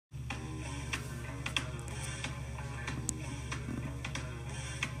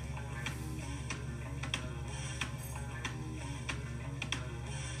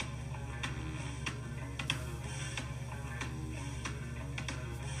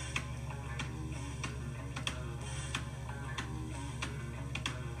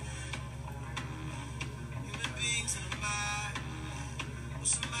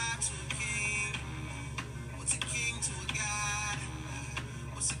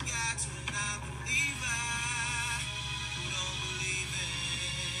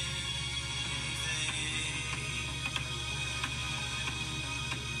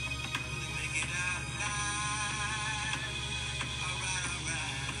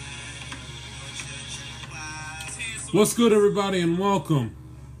What's good, everybody, and welcome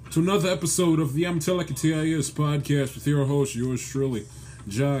to another episode of the I'm Telling TIS podcast with your host, yours truly,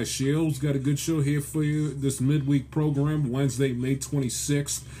 Jai Shields. Got a good show here for you this midweek program, Wednesday, May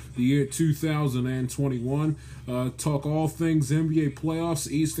 26th, the year 2021. Talk all things NBA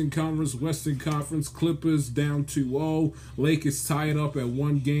playoffs, Eastern Conference, Western Conference, Clippers down 2-0, Lakers tied up at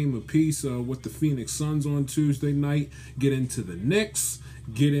one game apiece with the Phoenix Suns on Tuesday night. Get into the Knicks.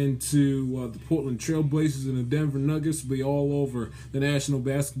 Get into the Portland Trailblazers and the Denver Nuggets. Be all over the National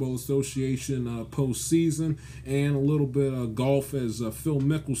Basketball Association postseason, and a little bit of golf as Phil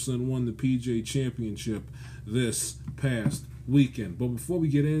Mickelson won the PGA Championship this past weekend. But before we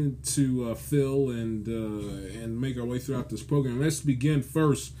get into Phil and make our way throughout this program, let's begin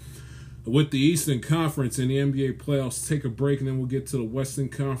first with the Eastern Conference and the NBA playoffs. Take a break, and then we'll get to the Western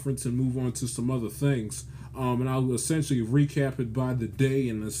Conference and move on to some other things. And I'll essentially recap it by the day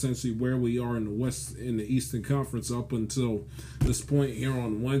and essentially where we are in the Eastern Conference up until this point here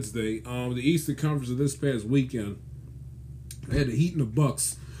on Wednesday. The Eastern Conference of this past weekend had the Heat and the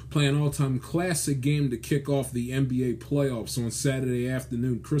Bucks play an all-time classic game to kick off the NBA playoffs on Saturday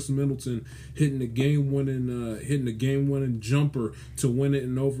afternoon. Chris Middleton hitting the game-winning jumper to win it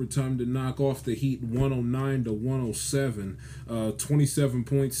in overtime to knock off the Heat 109-107.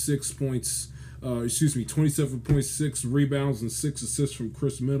 27.6 points. 27.6 rebounds and 6 assists from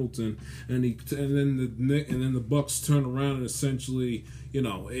Chris Middleton, and then the Bucks turn around and essentially,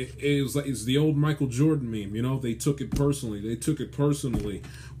 it's the old Michael Jordan meme. They took it personally.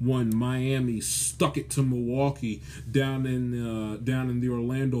 When Miami stuck it to Milwaukee down in the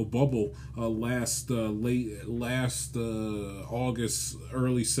Orlando bubble last August,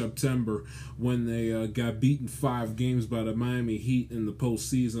 early September, when they got beaten 5 games by the Miami Heat in the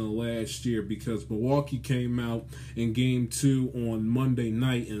postseason last year, because Milwaukee came out in Game 2 on Monday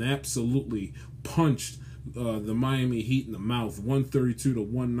night and absolutely punched the Miami Heat in the mouth,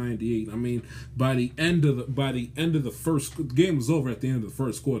 132-198. I mean, by the end of the first, the game was over at the end of the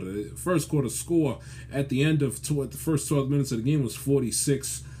first quarter. The first quarter score at the end of the first 12 minutes of the game was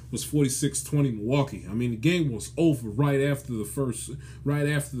 46-20 Milwaukee. I mean, the game was over right after the first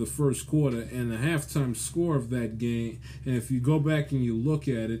quarter, and the halftime score of that game, and if you go back and you look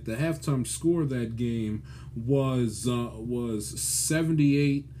at it, the halftime score of that game was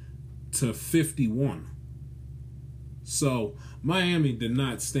 78-51. So Miami did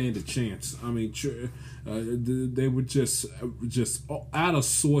not stand a chance. I mean, they were just out of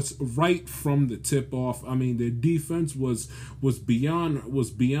sorts right from the tip off. I mean, their defense was beyond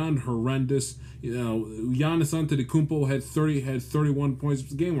horrendous. Giannis Antetokounmpo had 31 points. It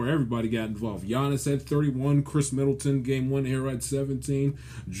was a game where everybody got involved. Giannis had 31. Chris Middleton, game 1 here, at 17.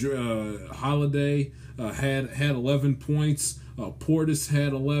 Holiday had 11 points. Portis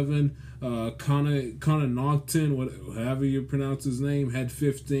had 11. Connor Nogton, however you pronounce his name, had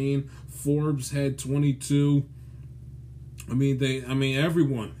 15. Forbes had 22.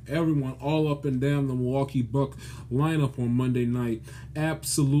 Everyone all up and down the Milwaukee Buck lineup on Monday night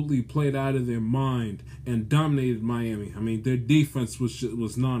absolutely played out of their mind and dominated Miami. I mean, their defense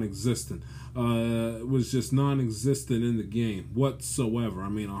was non-existent. Was just non-existent in the game whatsoever. I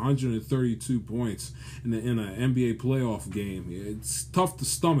mean, 132 points in an NBA playoff game. It's tough to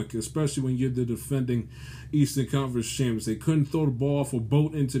stomach, especially when you're the defending Eastern Conference champions. They couldn't throw the ball off a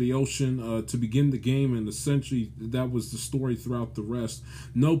boat into the ocean to begin the game, and essentially that was the story throughout the rest.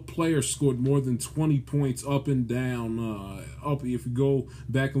 No player scored more than 20 points up and down. If you go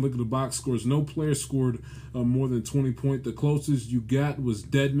back and look at the box scores, no player scored more than 20 points. The closest you got was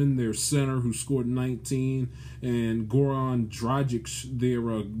Dedmon, their center, who scored 19, and Goran Dragic,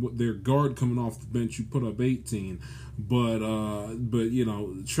 their guard coming off the bench, who put up 18. But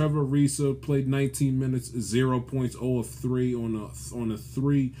Trevor Ariza played 19 minutes, 0 points, 0 of 3 on a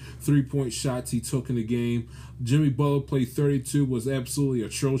three-point shots he took in the game. Jimmy Butler played 32, was absolutely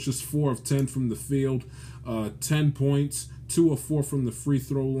atrocious, 4 of 10 from the field, 10 points. 2 of 4 from the free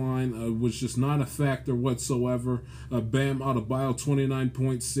throw line, was just not a factor whatsoever. Bam Adebayo, 29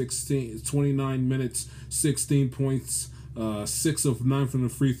 minutes, 16 points, 6 of 9 from the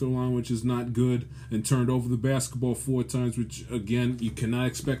free throw line, which is not good, and turned over the basketball 4 times, which, again, you cannot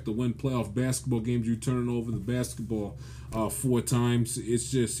expect to win playoff basketball games. You're turning over the basketball 4 times.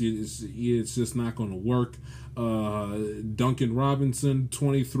 It's just not going to work. Duncan Robinson,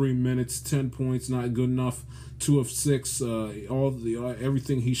 23 minutes, 10 points, not good enough. 2 of 6.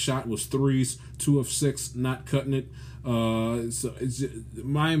 Everything he shot was threes. 2 of 6, not cutting it.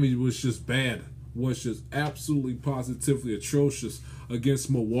 Miami was just bad. Was just absolutely positively atrocious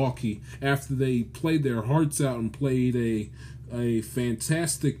against Milwaukee after they played their hearts out and played a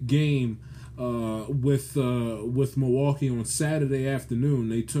fantastic game with Milwaukee on Saturday afternoon.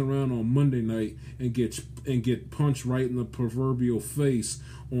 They turn around on Monday night and get punched right in the proverbial face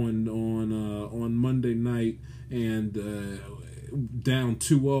on Monday night, and down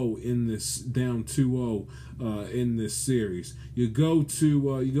 2-0 in this series. You go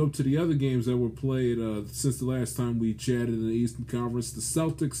to the other games that were played since the last time we chatted in the Eastern Conference. The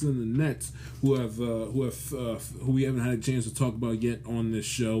Celtics and the Nets, who we haven't had a chance to talk about yet on this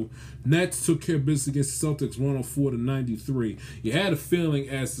show. Nets took care of business against the Celtics 104-93. You had a feeling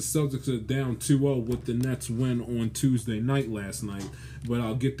as the Celtics are down 2-0 with the Nets win on Tuesday night last night, but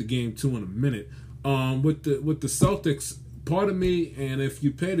I'll get to game 2 in a minute. With the Celtics, part of me, and if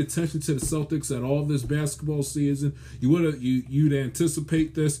you paid attention to the Celtics at all this basketball season, you'd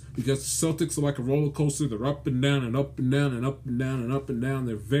anticipate this, because the Celtics are like a roller coaster. They're up and down and up and down and up and down and up and down.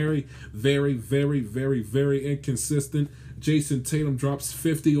 They're very, very, very, very, very inconsistent. Jason Tatum drops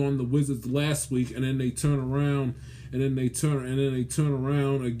 50 on the Wizards last week, and then they turn around. And then they turn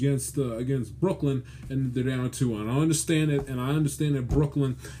around against Brooklyn, and they're down 2-1. I understand it, and I understand that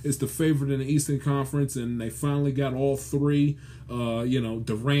Brooklyn is the favorite in the Eastern Conference, and they finally got all three,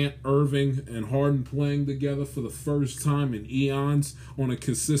 Durant, Irving, and Harden playing together for the first time in eons on a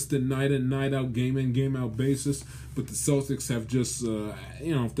consistent night in, night out, game in, game out basis. But the Celtics have just,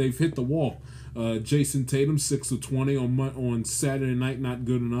 they've hit the wall. Jason Tatum 6 of 20 on Saturday night, not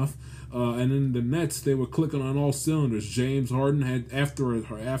good enough. And then the Nets, they were clicking on all cylinders. James Harden had after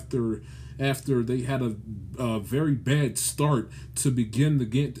they had a very bad start to begin the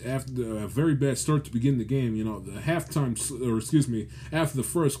game. After a very bad start to begin the game, the after the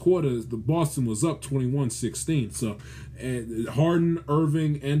first quarter, the Boston was up 21-16. So, Harden,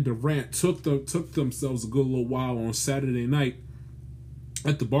 Irving, and Durant took themselves a good little while on Saturday night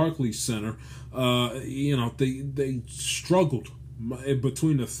at the Barclays Center. They struggled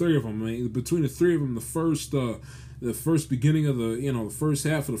between the three of them. The first beginning of the first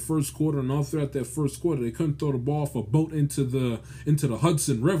half of the first quarter, and all throughout that first quarter, they couldn't throw the ball off a boat into the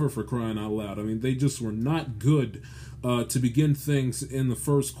Hudson River, for crying out loud. I mean, they just were not good to begin things in the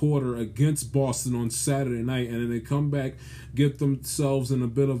first quarter against Boston on Saturday night, and then they come back, get themselves in a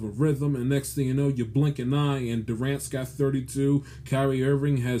bit of a rhythm, and next thing you know, you blink an eye, and Durant's got 32, Kyrie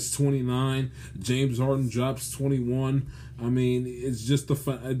Irving has 29, James Harden drops 21. I mean, it's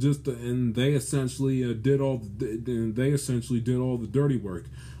and they essentially did all the dirty work.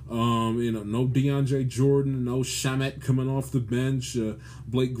 No DeAndre Jordan, no Shamet coming off the bench.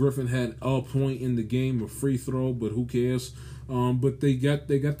 Blake Griffin had a point in the game, a free throw, but who cares? But they got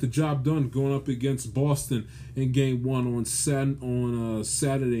the job done going up against Boston in Game 1 on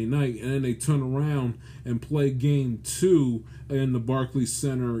Saturday night, and then they turn around and play Game 2 in the Barclays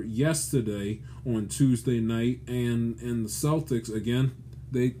Center yesterday on Tuesday night, and the Celtics again.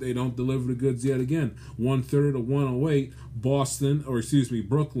 They don't deliver the goods yet again. 130-108.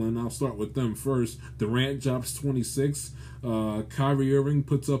 Brooklyn. I'll start with them first. Durant drops 26. Kyrie Irving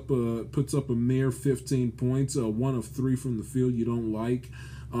puts up a mere 15 points. 1 of 3 from the field you don't like.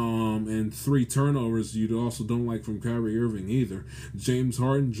 And 3 turnovers you also don't like from Kyrie Irving either. James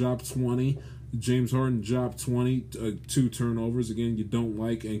Harden dropped 20. 2 turnovers, again, you don't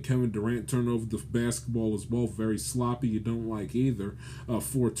like, and Kevin Durant turned over the basketball as well, very sloppy, you don't like either.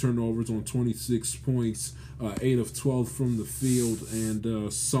 4 turnovers on 26 points, 8 of 12 from the field,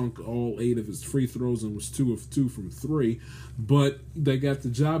 and sunk all 8 of his free throws and was 2 of 2 from 3, but they got the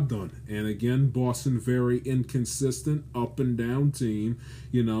job done. And again, Boston, very inconsistent, up and down team.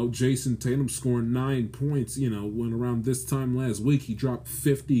 Jason Tatum scoring 9 points, when around this time last week he dropped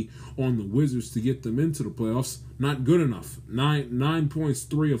 50 on the Wizards to get them into the playoffs. Not good enough. 9 points,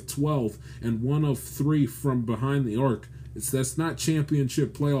 3 of 12, and 1 of 3 from behind the arc. That's not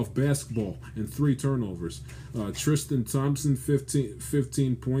championship playoff basketball. And 3 turnovers. Tristan Thompson,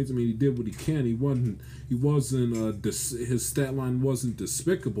 15 points. I mean, he did what he can. He wasn't. His stat line wasn't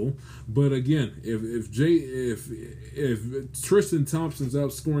despicable. But again, if Tristan Thompson's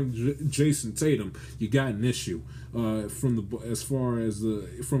outscoring Jason Tatum, you got an issue. From a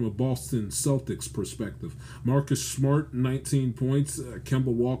Boston Celtics perspective. Marcus Smart, 19 points. Kemba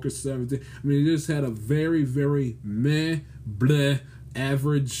Walker, 17. I mean, he just had a very, very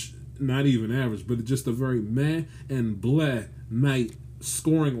average, not even average, but just a very meh and bleh night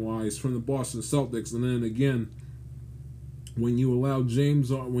scoring-wise from the Boston Celtics. And then again, when you allow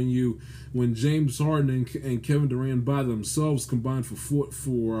when James Harden and Kevin Durant by themselves combined for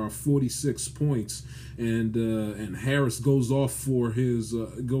 46 points, and Harris goes off for his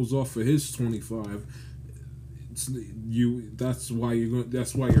 25. That's why you're going.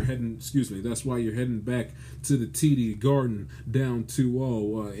 That's why you're heading. Excuse me. That's why you're heading back to the TD Garden down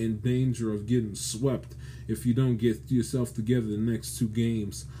 2-0, in danger of getting swept if you don't get yourself together the next two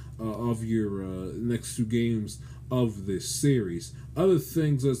games of your next two games of this series. Other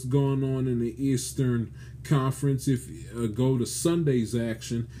things that's going on in the Eastern Conference, if you go to Sunday's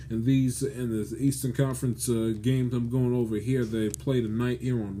action, and the Eastern Conference games I'm going over here, they play tonight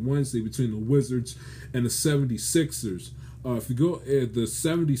here on Wednesday between the Wizards and the 76ers. If you go, the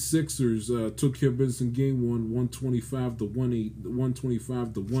 76ers took care of business in game one, 125 to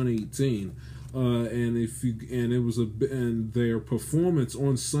 118. And their performance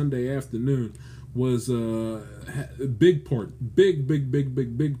on Sunday afternoon was a big part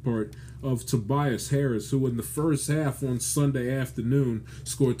of Tobias Harris, who in the first half on Sunday afternoon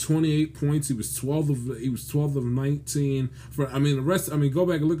scored 28 points. He was 12 of 19. Go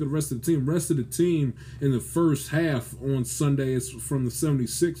back and look at the rest of the team. Rest of the team in the first half on Sunday is from the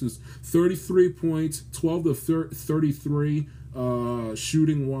 76ers, 33 points, 12 of 33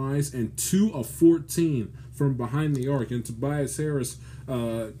 shooting wise, and 2 of 14 from behind the arc. And Tobias Harris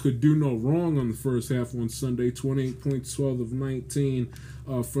could do no wrong on the first half on Sunday. 28 points, 12 of 19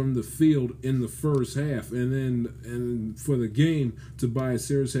 from the field in the first half. And for the game, Tobias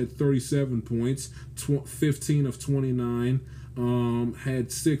Harris had 37 points, 15 of 29,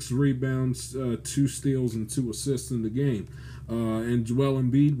 had 6 rebounds, 2 steals, and 2 assists in the game. And Joel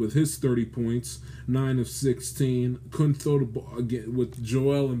Embiid with his 30 points, 9 of 16. Couldn't throw the ball again with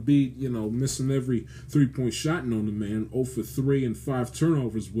Joel Embiid, missing every 3-point shot on the man, 0 for 3 and 5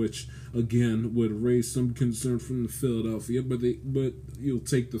 turnovers, which again would raise some concern from the Philadelphia. But you'll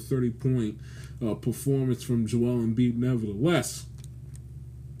take the 30-point performance from Joel Embiid nevertheless.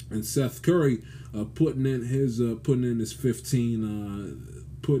 And Seth Curry putting in his 15.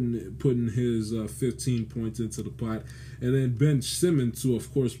 Putting his 15 points into the pot. And then Ben Simmons, who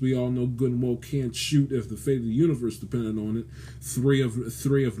of course we all know good and well can't shoot if the fate of the universe depended on it. 3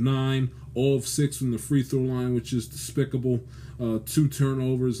 of 9, all of 6 from the free throw line, which is despicable. 2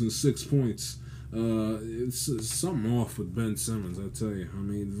 turnovers and 6 points. It's something off with Ben Simmons, I tell you.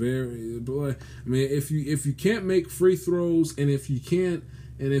 If you can't make free throws, and if you can't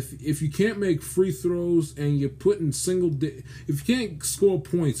make free throws and you're putting if you can't score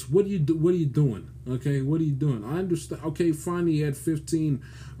points, what are you doing? Okay, what are you doing? I understand. Okay, fine, he had 15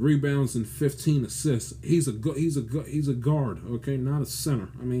 rebounds and 15 assists. He's a guard. Okay, not a center.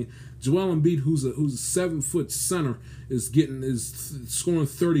 Joel Embiid, who's a 7-foot center, is scoring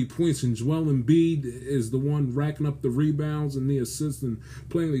 30 points, and Joel Embiid is the one racking up the rebounds and the assists and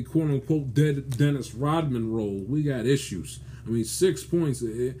playing the quote unquote Dennis Rodman role. We got issues. 6 points.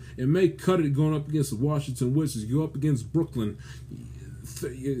 It may cut it going up against the Washington Wizards. You go up against Brooklyn.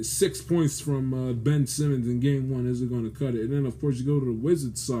 6 points from Ben Simmons in game one isn't going to cut it. And then, of course, you go to the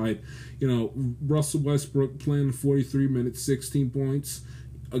Wizards side. Russell Westbrook playing 43 minutes, 16 points.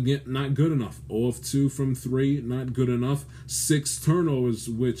 Again, not good enough. 0 of 2 from 3, not good enough. 6 turnovers,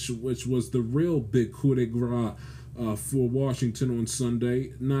 which was the real big coup de grace for Washington on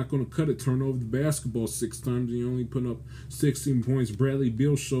Sunday. Not going to cut it. Turn over the basketball 6 times, and you only put up 16 points. Bradley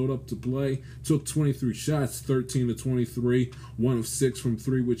Beal showed up to play, took 23 shots, 13 to 23, 1 of 6 from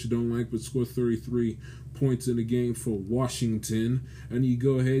 3, which you don't like, but scored 33 points in the game for Washington. And you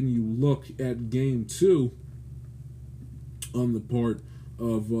go ahead and you look at game 2 on the part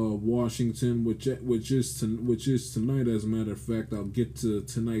of Washington, which is tonight. As a matter of fact, I'll get to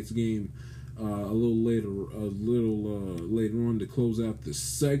tonight's game a little later on to close out this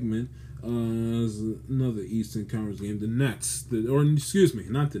segment. Another Eastern Conference game. The Nets,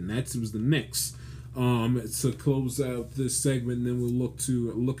 not the Nets. It was the Knicks. To close out this segment, and then we'll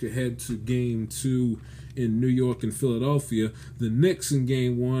look ahead to game 2 in New York and Philadelphia. The Knicks in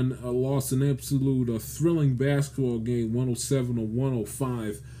game 1 lost an absolute thrilling basketball game, 107 to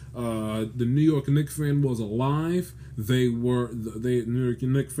 105. The New York Knicks fan was alive. New York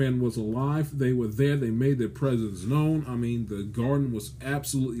Knicks fan was alive. They were there. They made their presence known. The Garden was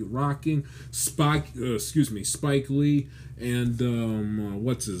absolutely rocking. Spike Lee and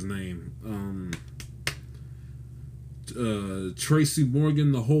what's his name? Tracy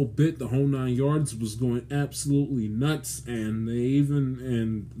Morgan, the whole 9 yards, was going absolutely nuts, and the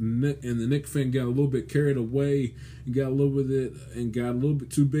Knicks fan got a little bit carried away and got a little bit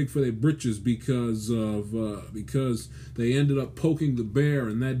too big for their britches because they ended up poking the bear,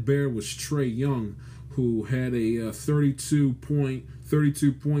 and that bear was Trae Young, who had a 32-point,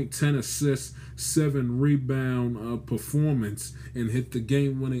 32 point, 10 assists, 7 rebound performance, and hit the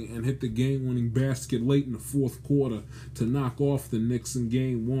game-winning basket late in the fourth quarter to knock off the Knicks in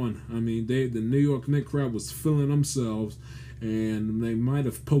Game 1. I mean, the New York Knicks crowd was feeling themselves, and they might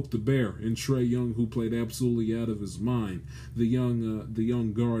have poked the bear in Trae Young, who played absolutely out of his mind, the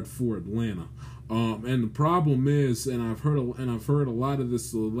young guard for Atlanta. And the problem is, and I've heard a lot of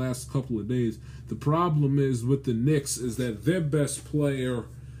this the last couple of days. The problem is with the Knicks is that their best player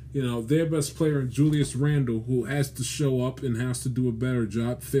Julius Randle, who has to show up and has to do a better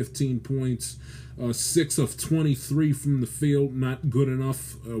job. 15 points, 6 of 23 from the field, not good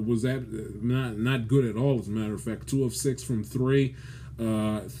enough. Was that not good at all? As a matter of fact, 2 of 6 from 3.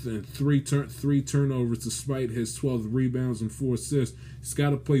 And three turnovers despite his 12 rebounds and 4 assists. He's got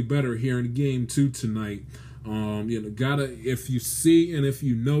to play better here in Game 2 tonight. If you see and if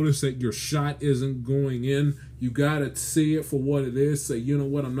you notice that your shot isn't going in, you gotta see it for what it is. Say, you know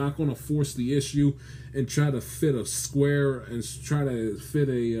what, I'm not gonna force the issue and try to fit a square and try to fit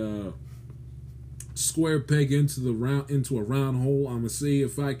a square peg into a round hole. I'm gonna see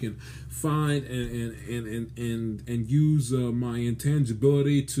if I can find and use my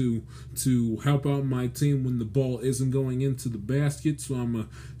intangibility to help out my team when the ball isn't going into the basket. So I'm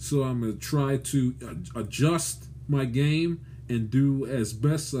gonna try to adjust my game and do as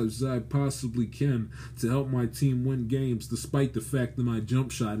best as I possibly can to help my team win games, despite the fact that my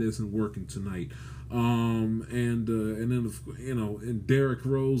jump shot isn't working tonight. And then Derrick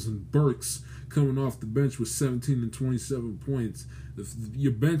Rose and Burks coming off the bench with 17 and 27 points. If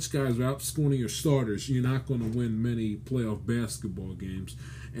your bench guys are outscoring your starters, you're not going to win many playoff basketball games.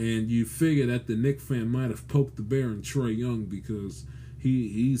 And you figure that the Knicks fan might have poked the bear in Trae Young because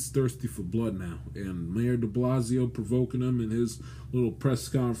he's thirsty for blood now. And Mayor de Blasio provoking him in his little press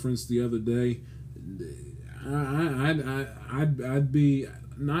conference the other day. I'd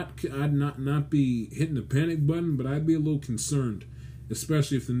not be hitting the panic button, but I'd be a little concerned,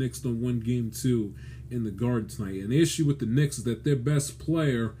 especially if the Knicks don't win Game 2 in the Garden tonight. And the issue with the Knicks is that their best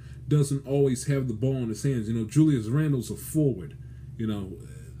player doesn't always have the ball in his hands. Julius Randle's a forward.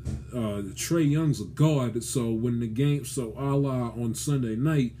 Trae Young's a guard. So a la on Sunday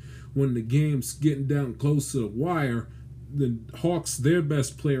night, when the game's getting down close to the wire, the Hawks, their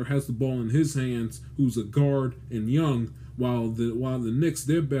best player, has the ball in his hands, who's a guard and young, while the Knicks,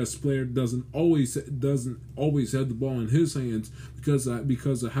 their best player, doesn't always have the ball in his hands because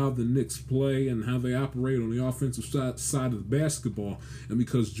of how the Knicks play and how they operate on the offensive side of the basketball, and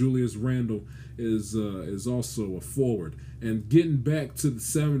because Julius Randle is also a forward. And getting back to the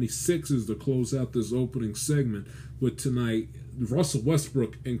 76ers to close out this opening segment with tonight, Russell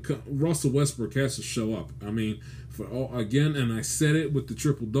Westbrook has to show up. I mean, and I said it with the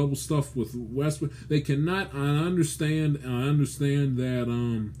triple-double stuff with Westbrook. They cannot. I understand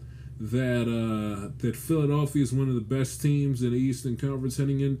that that Philadelphia is one of the best teams in the Eastern Conference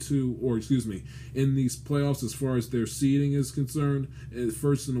in these playoffs as far as their seeding is concerned.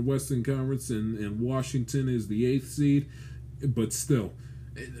 First in the Western Conference, and Washington is the 8th seed. But still,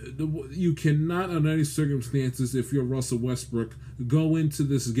 you cannot, under any circumstances, if you're Russell Westbrook, go into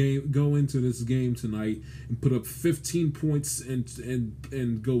this game tonight and put up 15 points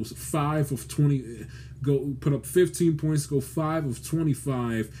and go 5 of 20. Put up 15 points, go 5 of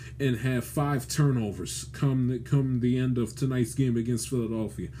 25, and have 5 turnovers come the end of tonight's game against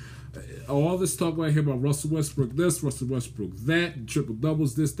Philadelphia. All this talk right here about Russell Westbrook this, Russell Westbrook that, triple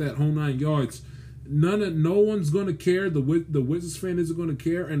doubles, this, that, whole 9 yards. No one's going to care. The Wizards fan isn't going to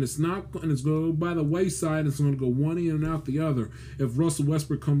care, and it's going to go by the wayside. It's going to go one in and out the other. If Russell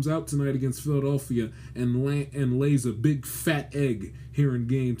Westbrook comes out tonight against Philadelphia and lays a big fat egg here in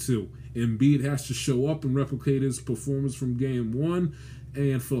Game 2, Embiid has to show up and replicate his performance from Game 1.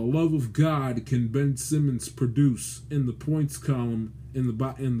 And for the love of God, can Ben Simmons produce in the points column in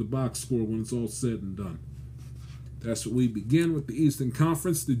the box score when it's all said and done? That's what we begin with the Eastern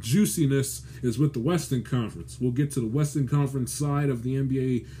Conference. The juiciness is with the Western Conference. We'll get to the Western Conference side of the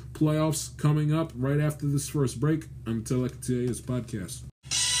NBA playoffs coming up right after this first break. I'm Telekatia's podcast.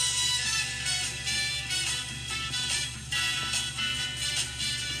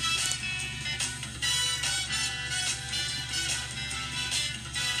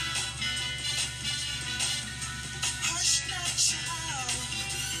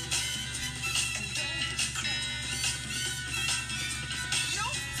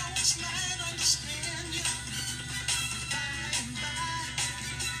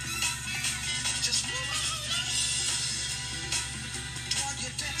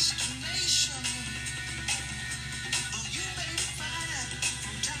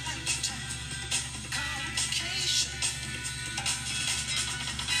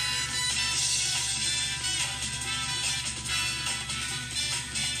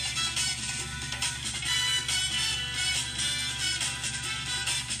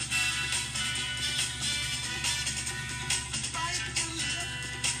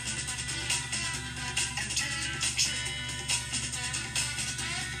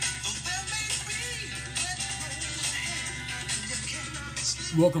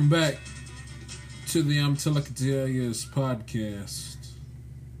 Welcome back to the I'm Telekatias podcast.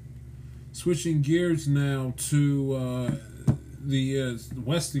 Switching gears now to the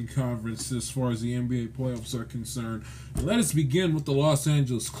Western Conference as far as the NBA playoffs are concerned. Let us begin with the Los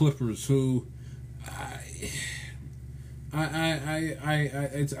Angeles Clippers, who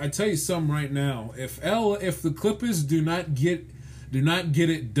I tell you something right now. If the Clippers do not get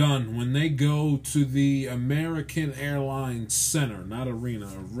it done when they go to the American Airlines Center, not Arena.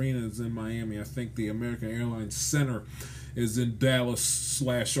 Arena is in Miami. I think the American Airlines Center is in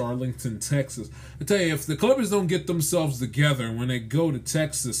Dallas/Arlington, Texas. I tell you, if the Clippers don't get themselves together when they go to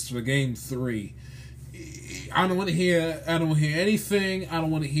Texas for Game 3, I don't want to hear anything. I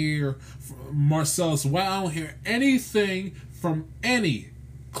don't want to hear Marcellus. Well, I don't hear anything from any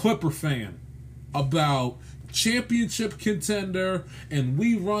Clipper fan about championship contender and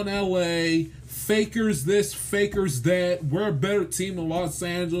we run LA, fakers this, fakers that, we're a better team in Los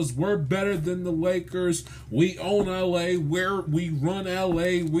Angeles, we're better than the Lakers, we own LA, we run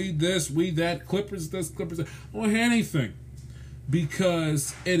LA, we this, we that, Clippers this, Clippers that. I don't hear anything,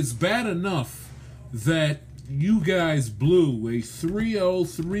 because it is bad enough that you guys blew a 3-0,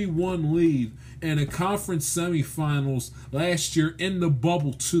 3-1 lead in a conference semifinals last year in the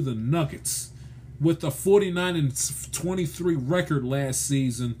bubble to the Nuggets, with a 49-23 record last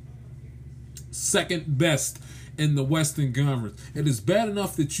season, second best in the Western Conference. It is bad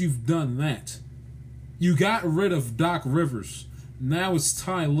enough that you've done that. You got rid of Doc Rivers. Now it's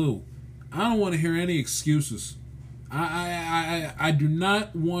Ty Lue. I don't want to hear any excuses. I do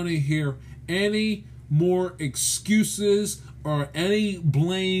not want to hear any more excuses or any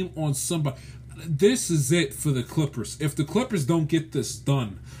blame on somebody. This is it for the Clippers. If the Clippers don't get this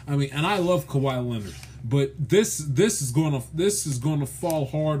done, I mean, and I love Kawhi Leonard, but this is going to fall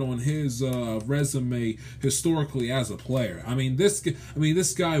hard on his resume historically as a player. I mean,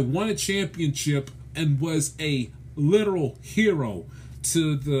 this guy won a championship and was a literal hero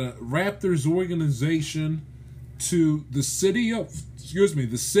to the Raptors organization, to the city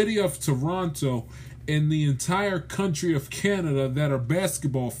of Toronto, and the entire country of Canada that are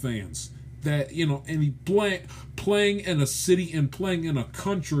basketball fans. That, you know, and he playing in a city and playing in a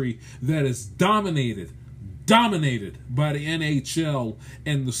country that is dominated by the NHL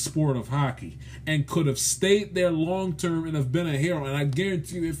and the sport of hockey, and could have stayed there long term and have been a hero. And I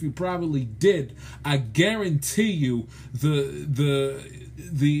guarantee you, if you probably did, I guarantee you the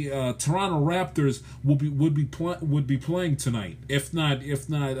Toronto Raptors would be playing tonight, if not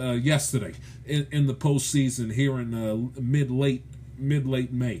yesterday in the postseason here in mid-late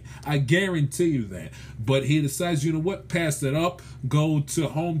May. I guarantee you that. But he decides, you know what, pass it up, go to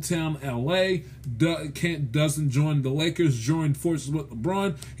hometown LA, doesn't join the Lakers, join forces with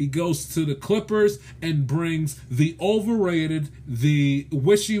LeBron. He goes to the Clippers and brings the overrated, the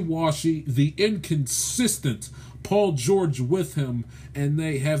wishy-washy, the inconsistent Paul George with him, and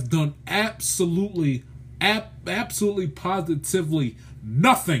they have done absolutely positively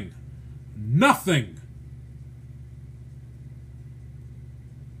nothing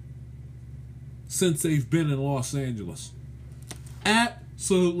since they've been in Los Angeles.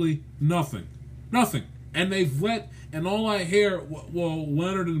 Absolutely nothing. And and all I hear, well,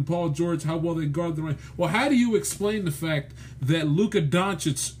 Leonard and Paul George, how well they guard the ring. Well, how do you explain the fact that Luka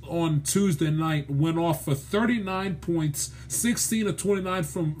Doncic on Tuesday night went off for 39 points, 16 of 29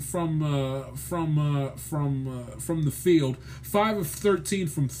 from the field, 5 of 13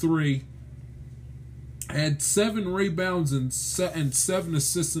 from 3, had 7 rebounds and 7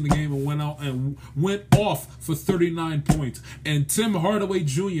 assists in the game, and went off for 39 points. And Tim Hardaway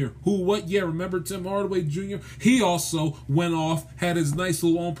Jr., remember Tim Hardaway Jr.? He also went off, had his nice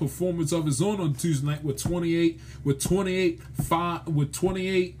little own performance of his own on Tuesday night with 28,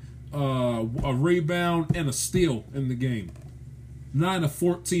 a rebound and a steal in the game. 9 of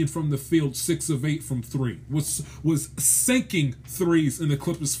 14 from the field, 6 of 8 from 3. Was sinking threes in the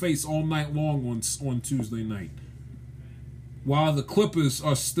Clippers' face all night long on Tuesday night. While the Clippers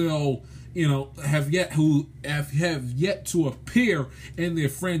are still, have yet to appear in their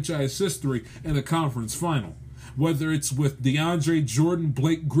franchise history in the conference final. Whether it's with DeAndre Jordan,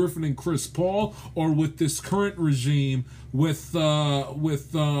 Blake Griffin, and Chris Paul, or with this current regime with Kawhi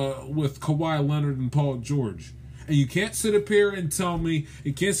Leonard and Paul George. And you can't sit up here and tell me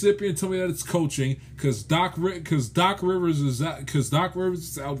that it's coaching, because Doc Rivers is out.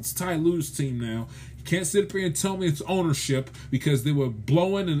 It's Ty Lue's team now. You can't sit up here and tell me it's ownership because they were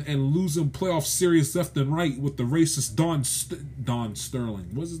blowing and losing playoff series left and right with the racist Don Sterling.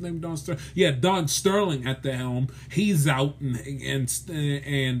 What's his name? Don Sterling. Yeah, Don Sterling at the helm. He's out, and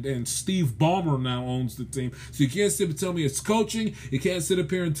Steve Ballmer now owns the team. So you can't sit up and tell me it's coaching. You can't sit up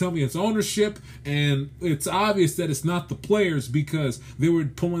here and tell me it's ownership. And it's obvious that it's not the players because they were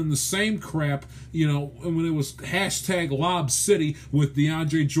pulling the same crap, when it was hashtag Lob City with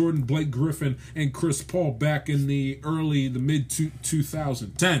DeAndre Jordan, Blake Griffin, and Chris Paul back in the mid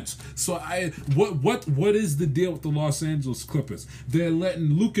 2010s. So what is the deal with the Los Angeles Clippers? They're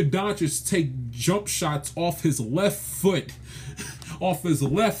letting Luka Doncic take jump shots off his left foot. Off his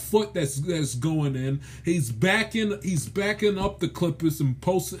left foot that's going in. He's backing up the Clippers and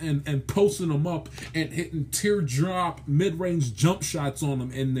posting them up and hitting teardrop mid-range jump shots on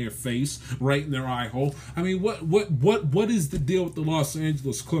them in their face, right in their eye hole. I mean, what is the deal with the Los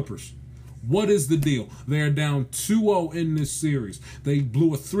Angeles Clippers? What is the deal? They're down 2-0 in this series. They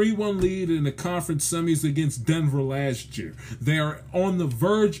blew a 3-1 lead in the conference semis against Denver last year. They're on the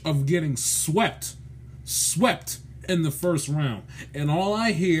verge of getting swept in the first round. And all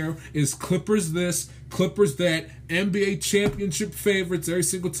I hear is Clippers this, Clippers that, NBA championship favorites every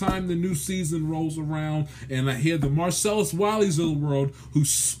single time the new season rolls around. And I hear the Marcellus Wileys of the world who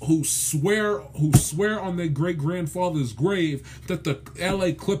swear on their great grandfather's grave that the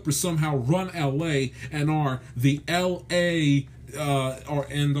LA Clippers somehow run LA and are the LA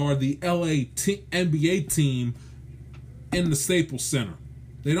NBA team in the Staples Center.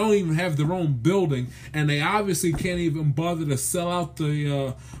 They don't even have their own building, and they obviously can't even bother to sell out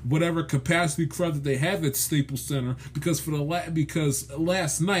the whatever capacity crowd that they have at Staples Center because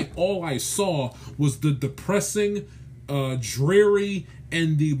last night all I saw was the depressing, dreary,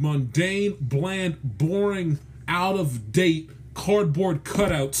 and the mundane, bland, boring, out of date cardboard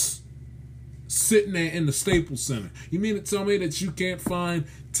cutouts sitting there in the Staples Center. You mean to tell me that you can't find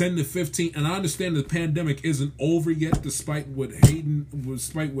 10 to 15, and I understand the pandemic isn't over yet, despite what Hayden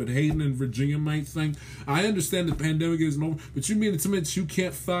and Virginia might think. I understand the pandemic isn't over, but you mean to tell me that you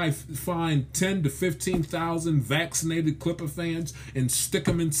can't find 10 to 15,000 vaccinated Clipper fans and stick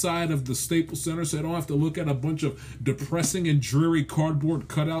them inside of the Staples Center so they don't have to look at a bunch of depressing and dreary cardboard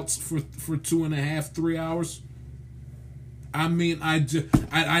cutouts for 2.5, 3 hours? I mean, I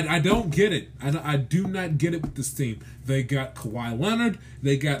don't get it. I do not get it with this team. They got Kawhi Leonard.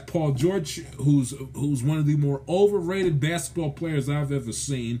 They got Paul George, who's one of the more overrated basketball players I've ever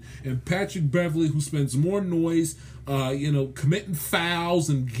seen, and Patrick Beverley, who spends more noise, committing fouls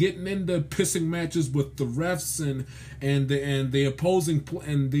and getting into pissing matches with the refs and the opposing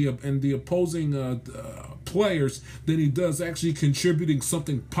players than he does actually contributing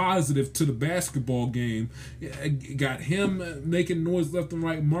something positive to the basketball game. Got him making noise left and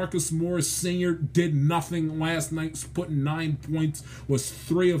right. Marcus Morris Sr. did nothing last night, putting 9 points, was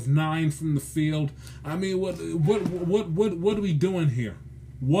 3 of 9 from the field. I mean, what are we doing here?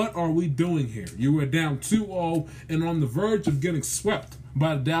 What are we doing here? You were down 2-0 and on the verge of getting swept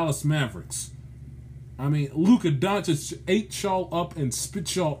by the Dallas Mavericks. I mean, Luka Doncic ate y'all up and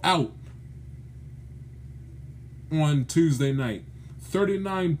spit y'all out on Tuesday night.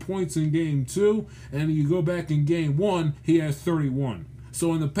 39 points in game 2, and you go back in game 1, he had 31.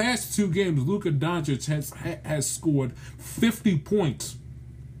 So in the past 2 games, Luka Doncic has scored 50 points.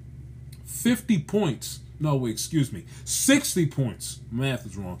 50 points. No, wait, excuse me. 60 points. Math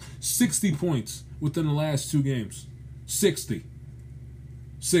is wrong. 60 points within the last 2 games. 60.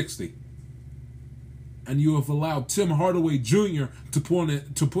 And you have allowed Tim Hardaway Jr. to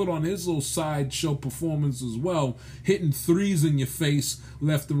put on his little sideshow performance as well, hitting threes in your face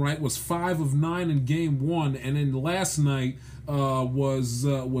left and right. Was 5 of 9 in game 1, and then last night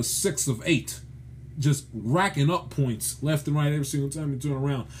was 6 of 8, just racking up points left and right every single time you turn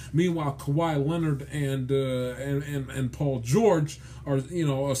around. Meanwhile, Kawhi Leonard and Paul George are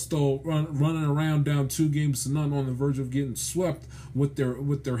still running around down 2-0 on the verge of getting swept with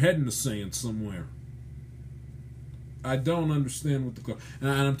their head in the sand somewhere. I don't understand what and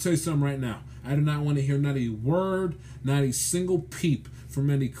I'm telling you something right now. I do not want to hear not a word, not a single peep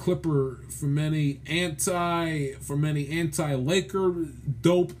from any Clipper, from any anti-Laker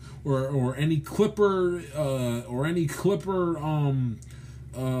dope or any Clipper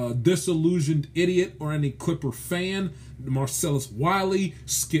disillusioned idiot or any Clipper fan. Marcellus Wiley,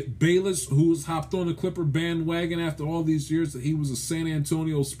 Skip Bayless, who's hopped on the Clipper bandwagon after all these years that he was a San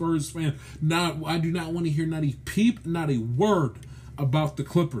Antonio Spurs fan. I do not want to hear not a peep, not a word about the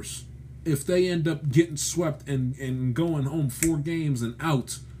Clippers. If they end up getting swept and going home 4 games and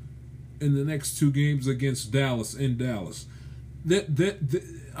out in the next 2 games against Dallas in Dallas,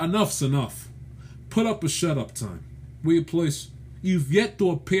 enough's enough. put up a shut-up time. Will you please? You've yet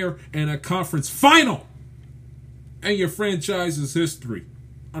to appear in a conference final in your franchise's history.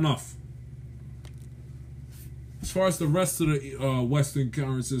 Enough. As far as the rest of the Western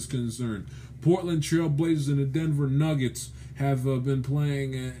Conference is concerned, Portland Trail Blazers and the Denver Nuggets have been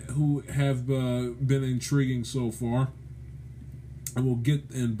playing, who have been intriguing so far.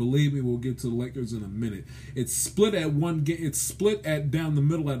 And believe me, we'll get to the Lakers in a minute. It's split at one game. It's split at down the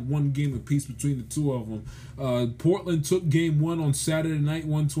middle at one game apiece between the two of them. Portland took game 1 on Saturday night,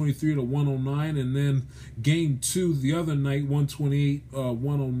 123-109, and then game 2 the other night,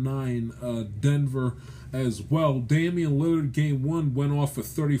 128-109. Denver as well. Damian Lillard game 1 went off for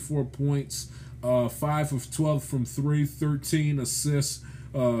 34 points, 5 of 12 from 3, 13 assists,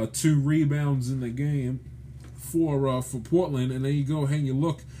 2 rebounds in the game for Portland. And then you go ahead and you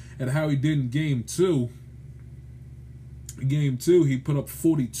look at how he did in game 2. Game 2, he put up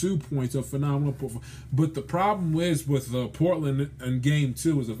 42 points, a phenomenal performance. But the problem is with Portland in game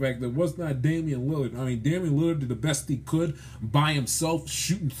 2 is the fact that it was not Damian Lillard. I mean, Damian Lillard did the best he could by himself,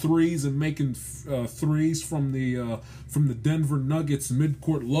 shooting threes and making threes from the Denver Nuggets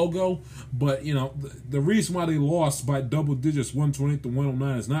midcourt logo. But you know, the reason why they lost by double digits,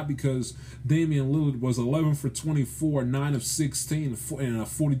 128-109, is not because Damian Lillard was 11 for 24, 9 of 16, and a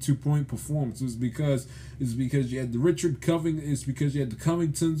 42-point performance. It's because you had the Richard Covington. It's because you had the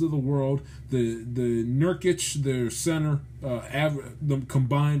Covingtons of the world, the Nurkic, their center, them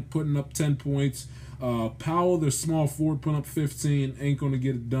combined putting up 10 points. Powell, their small forward, putting up 15, ain't going to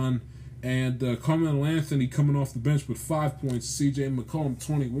get it done. And Carmelo Anthony coming off the bench with 5 points. C.J. McCollum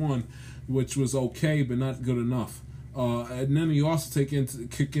 21, which was okay but not good enough. And then you also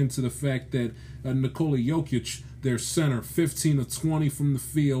kick into the fact that Nikola Jokic, their center, 15 of 20 from the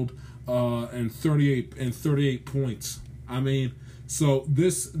field, and 38 points. I mean, so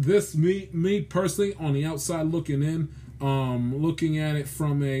this me personally on the outside looking in, looking at it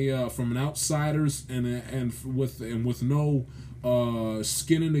from an outsider's and with no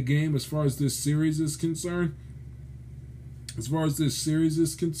skin in the game as far as this series is concerned.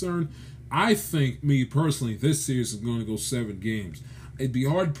 I think, me personally, this series is going to go 7 games. It'd be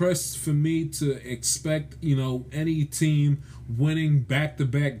hard pressed for me to expect, any team winning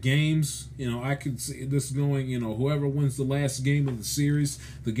back-to-back games. I could see this going, whoever wins the last game of the series,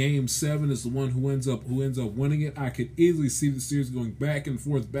 the game 7 is the one who ends up winning it. I could easily see the series going back and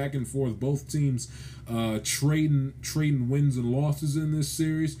forth. Both teams trading wins and losses in this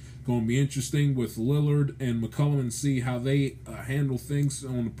series. Going to be interesting with Lillard and McCollum and see how they handle things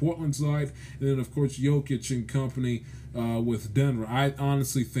on the Portland side. And then, of course, Jokic and company with Denver. I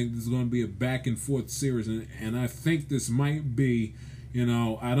honestly think this is going to be a back-and-forth series. And I think this might be,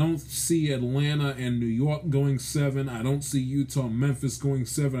 I don't see Atlanta and New York going 7. I don't see Utah, Memphis going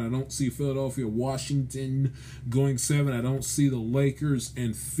 7. I don't see Philadelphia, Washington going 7. I don't see the Lakers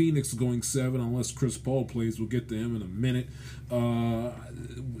and Phoenix going 7 unless Chris Paul plays. We'll get to him in a minute.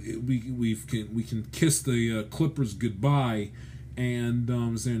 We can kiss the Clippers goodbye. And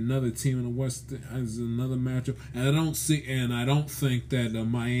is there another team in the West? Is another matchup? And I don't think that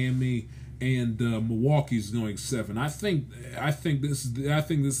Miami and Milwaukee's going 7. I think this is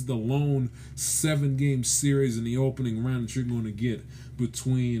the lone 7-game series in the opening round that you're going to get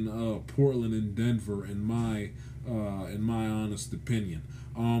between Portland and Denver, in my honest opinion.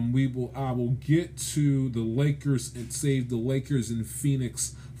 I will get to the Lakers and save the Lakers in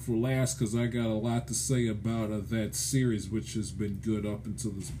Phoenix for last because I got a lot to say about that series, which has been good up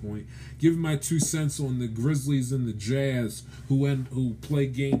until this point. Give my 2 cents on the Grizzlies and the Jazz, who play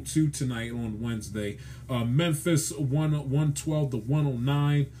game 2 tonight on Wednesday. Memphis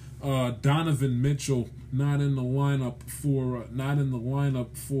 112-109. Donovan Mitchell not in the lineup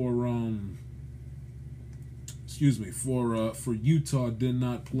for Utah, did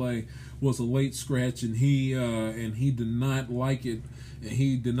not play, was a late scratch, and he did not like it.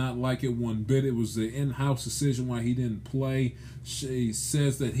 He did not like it one bit. It was the in-house decision why he didn't play. He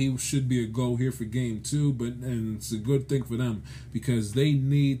says that he should be a go here for game 2, and it's a good thing for them because they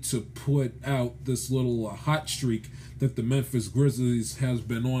need to put out this little hot streak that the Memphis Grizzlies has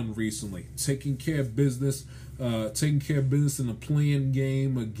been on recently, taking care of business in a play-in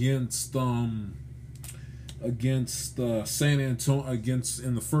game against against San Antonio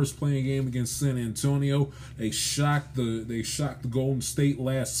in the first playing game against San Antonio. They shocked the Golden State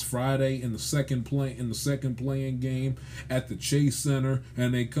last Friday in the second playing game at the Chase Center,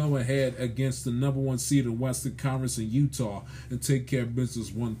 and they come ahead against the number 1 seed in Western Conference in Utah and take care of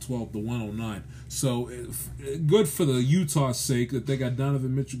business 112-109. So good for the Utah sake that they got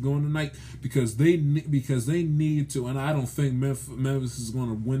Donovan Mitchell going tonight because they need to, and I don't think Memphis is going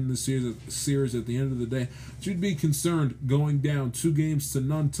to win this series at the end of the day. Should be concerned going down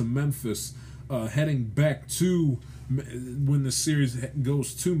 2-0 to Memphis, heading back to when the series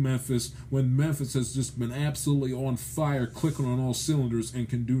goes to Memphis, when Memphis has just been absolutely on fire, clicking on all cylinders, and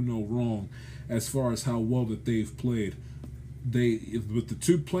can do no wrong as far as how well that they've played. With the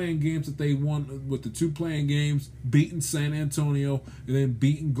 2 playing games that they won, with the 2 playing games, beating San Antonio and then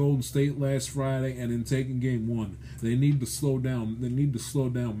beating Golden State last Friday and then taking game 1. They need to slow down. They need to slow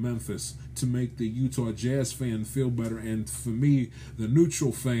down Memphis to make the Utah Jazz fan feel better, and for me, the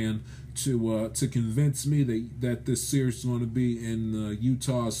neutral fan, to convince me that this series is going to be in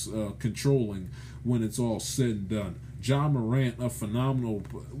Utah's controlling when it's all said and done. Ja Morant, a phenomenal,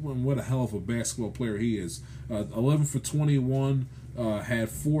 what a hell of a basketball player he is. 11 for 21, had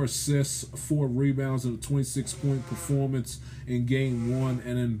 4 assists, 4 rebounds, and a 26-point performance in game 1.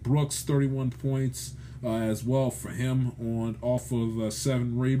 And then Brooks, 31 points as well for him off of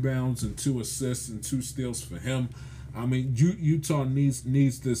 7 rebounds and 2 assists and 2 steals for him. I mean, Utah needs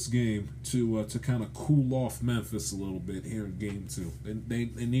this game to kind of cool off Memphis a little bit here in game 2. They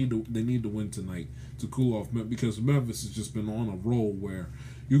need to win tonight to cool off because Memphis has just been on a roll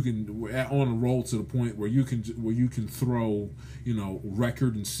to the point where you can throw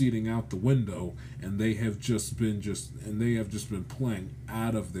record and seeding out the window, and they have just been playing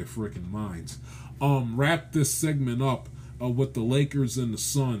out of their freaking minds. Wrap this segment up with the Lakers and the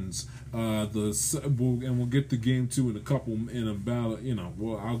Suns. We'll get to game 2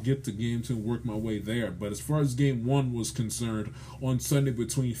 I'll get to game 2 and work my way there. But as far as game 1 was concerned, on Sunday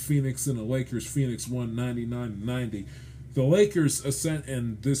between Phoenix and the Lakers, Phoenix won 99-90. The Lakers ascent,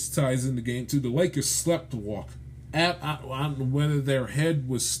 and this ties into game 2. The Lakers slept to walk. I don't know whether their head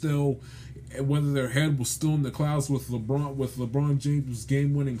was still in the clouds with LeBron James'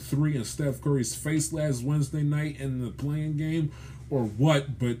 game-winning 3 and Steph Curry's face last Wednesday night in the playing game, or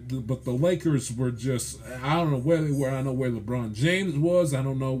what. But the Lakers were just, I don't know where they were. I don't know where LeBron James was. I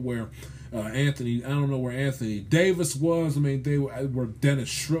don't know where Anthony Davis was. I mean, they were Dennis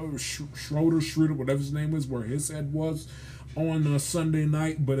Schroeder, whatever his name is, where his head was on Sunday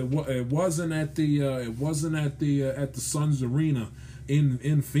night. But it wasn't at the Suns Arena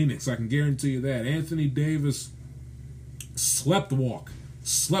in Phoenix. I can guarantee you that. Anthony Davis sleptwalked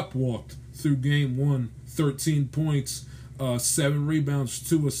through game 1, 13 points. 7 rebounds,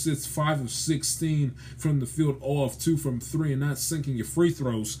 2 assists, 5 of 16 from the field, 0 of 2 from 3, and not sinking your free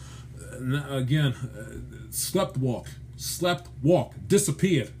throws. Again, sleptwalk,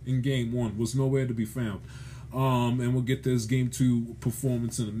 disappeared in game 1, was nowhere to be found. And we'll get to his game 2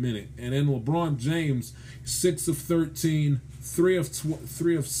 performance in a minute. And then LeBron James, 6 of 13, 3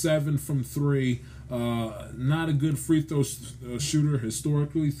 of 7 from 3. Not a good free throw shooter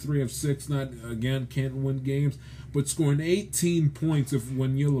historically. 3 of 6. Can't win games. But scoring 18 points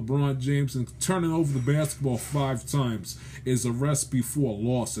when you're LeBron James and turning over the basketball 5 times is a recipe for a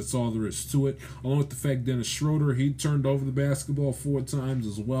loss. That's all there is to it. Along with the fact Dennis Schroeder, he turned over the basketball 4 times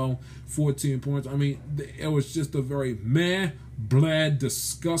as well. 14 points. I mean, it was just a very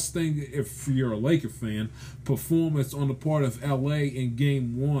disgusting, if you're a Laker fan, performance on the part of LA in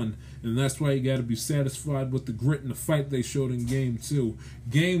game 1. And that's why you got to be satisfied with the grit and the fight they showed in game 2.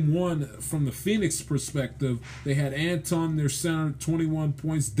 Game 1, from the Phoenix perspective, they had Anton, their center, 21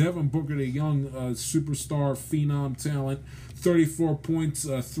 points. Devin Booker, the young superstar phenom talent, 34 points,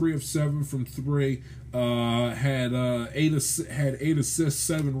 3 of 7 from 3. Had 8 assists,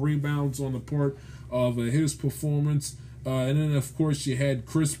 7 rebounds on the part of his performance. And then, of course, you had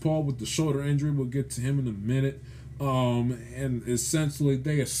Chris Paul with the shoulder injury. We'll get to him in a minute. And essentially,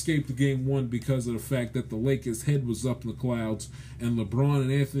 they escaped the game 1 because of the fact that the Lakers' head was up in the clouds, and LeBron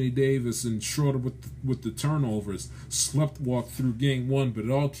and Anthony Davis and Schroeder with the turnovers sleptwalked through game 1. But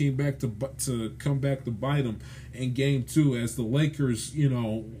it all came back to come back to bite them in game 2 as the Lakers,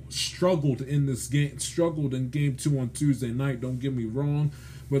 struggled in game 2 on Tuesday night. Don't get me wrong.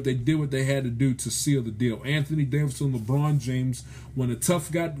 but they did what they had to do to seal the deal. Anthony Davis and LeBron James, when the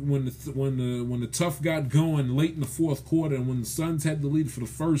tough got going late in the fourth quarter, and when the Suns had the lead for the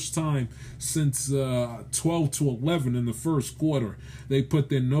first time since 12-11 in the first quarter, they put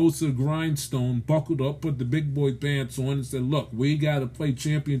their nose to the grindstone, buckled up, put the big boy pants on, and said, "Look, we got to play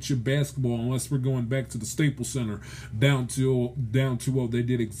championship basketball unless we're going back to the Staples Center down 2-0." They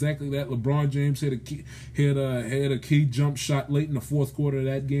did exactly that. LeBron James hit a key jump shot late in the fourth quarter of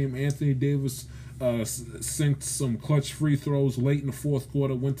that game. Anthony Davis synced some clutch free throws late in the fourth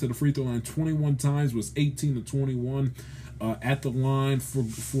quarter, went to the free throw line 21 times, was 18-21 at the line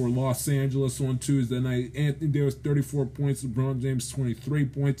for Los Angeles on Tuesday night. Anthony Davis 34 points, LeBron James 23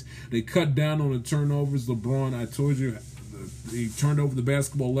 points. They cut down on the turnovers. LeBron, I told you, he turned over the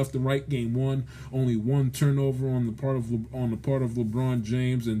basketball left and right. Game one, only one turnover on the part of LeBron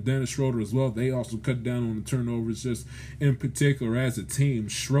James and Dennis Schroeder as well. They also cut down on the turnovers. Just in particular, as a team,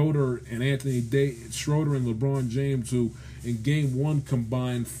 Schroeder and LeBron James, who in game one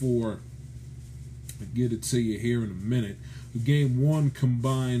combined for, I'll get it to you here in a minute. Game one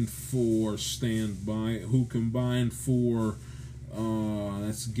combined for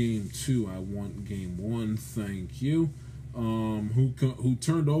that's game two. I want game one. Thank you. Who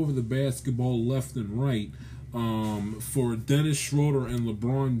turned over the basketball left and right for Dennis Schroeder and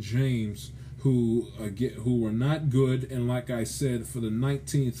LeBron James, who were not good, and like I said, for the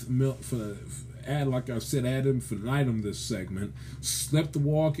 19th ad infinitum this segment, slept the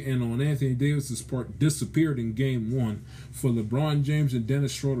walk, and on Anthony Davis's part disappeared in game one for LeBron James and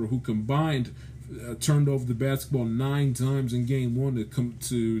Dennis Schroeder, who combined turned over the basketball 9 times in game one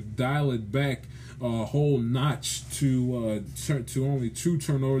to dial it back a whole notch to only 2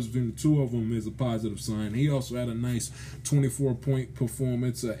 turnovers between the two of them is a positive sign. He also had a nice 24-point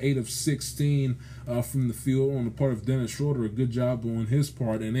performance, 8 of 16 from the field on the part of Dennis Schroeder. A good job on his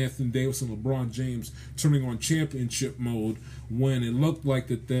part. And Anthony Davis and LeBron James turning on championship mode when it looked like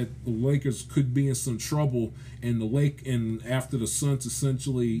that the Lakers could be in some trouble, and after the Suns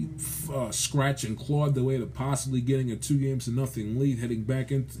essentially scratched and clawed their way to possibly getting a 2-0 lead,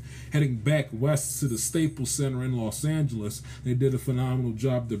 heading back west to the Staples Center in Los Angeles. They did a phenomenal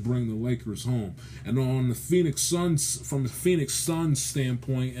job to bring the Lakers home. And on the Phoenix Suns, from the Phoenix Suns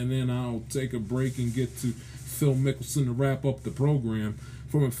standpoint, and then I'll take a break and get to Phil Mickelson to wrap up the program.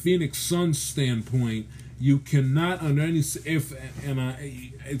 From a Phoenix Suns standpoint, you cannot under any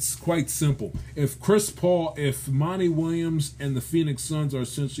it's quite simple. If Monty Williams and the Phoenix Suns are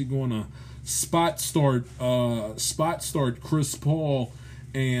essentially going to spot start Chris Paul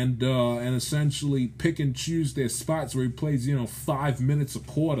and essentially pick and choose their spots where he plays 5 minutes a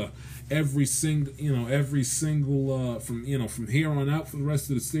quarter every single from here on out for the rest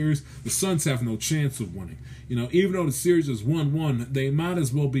of the series, the Suns have no chance of winning. Even though the series is 1-1, they might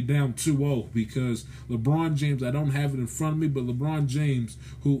as well be down 2-0 because LeBron James, I don't have it in front of me, but LeBron James,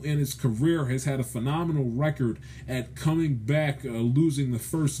 who in his career has had a phenomenal record at coming back, losing the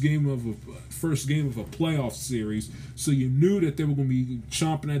first game of a playoff series, so you knew that they were going to be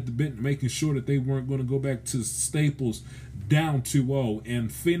chomping at the bit and making sure that they weren't going to go back to Staples down 2-0,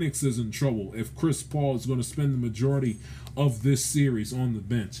 and Phoenix is in trouble if Chris Paul is going to spend the majority of this series on the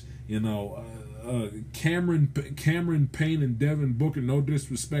bench. Cameron Payne and Devin Booker, no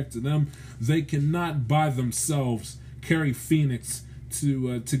disrespect to them, they cannot by themselves carry Phoenix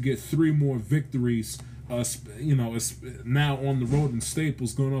to get 3 more victories. Now on the road in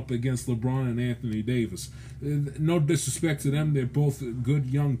Staples, going up against LeBron and Anthony Davis. No disrespect to them, they're both good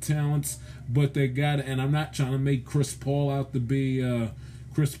young talents, but they got it. And I'm not trying to make Chris Paul out to be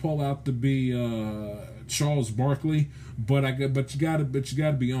Charles Barkley, but you gotta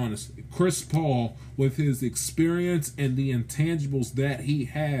be honest. Chris Paul, with his experience and the intangibles that he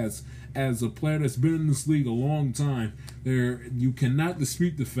has as a player that's been in this league a long time, you cannot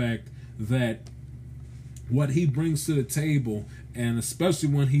dispute the fact that what he brings to the table, and especially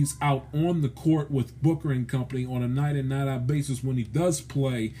when he's out on the court with Booker and company on a night in, night out basis, when he does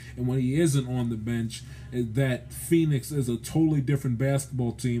play and when he isn't on the bench, that Phoenix is a totally different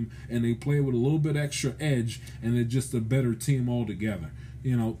basketball team, and they play with a little bit extra edge, and they're just a better team altogether.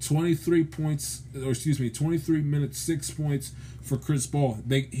 23 minutes, 6 points for Chris Paul.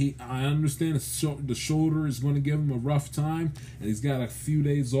 I understand the shoulder is going to give him a rough time, and he's got a few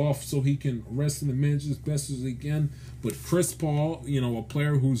days off so he can rest in the bench as best as he can. But Chris Paul, a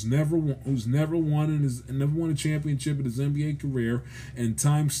player who's never won a championship in his NBA career, and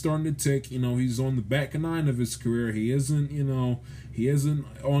time's starting to tick. He's on the back 9 of his career. He isn't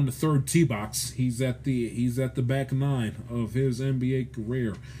on the third tee box. He's at the back 9 of his NBA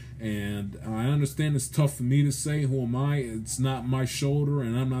career. And I understand it's tough for me to say, who am I? It's not my shoulder,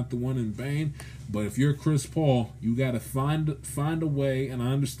 and I'm not the one in vain. But if you're Chris Paul, you got to find a way. And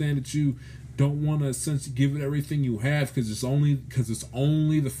I understand that you don't want to essentially give it everything you have because it's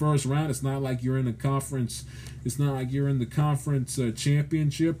only the first round. It's not like you're in a conference. It's not like you're in the conference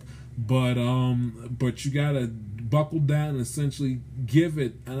championship. But you got to buckle down and essentially give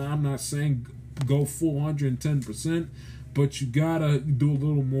it. And I'm not saying go full 110%. But you gotta do a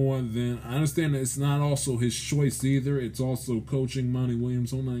little more than. I understand that it's not also his choice either. It's also coaching Monty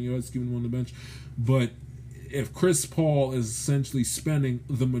Williams, hold on yards, keeping him on the bench. But if Chris Paul is essentially spending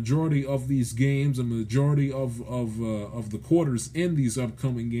the majority of these games, a majority of the quarters in these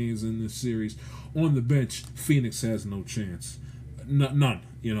upcoming games in this series on the bench, Phoenix has no chance. None.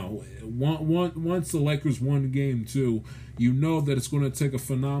 You know, once the Lakers won Game 2, you know that it's going to take a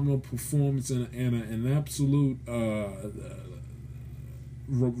phenomenal performance and an absolute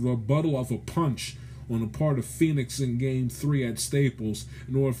rebuttal of a punch on the part of Phoenix in Game 3 at Staples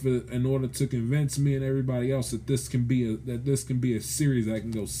in order to convince me and everybody else that this can be a series that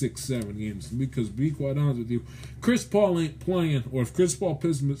can go 6-7 games. Because to be quite honest with you, Chris Paul ain't playing, or if Chris Paul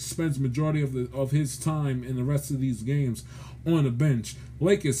spends majority of his time in the rest of these games on the bench,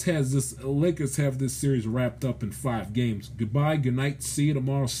 Lakers have this series wrapped up in 5 games. Goodbye, good night, see you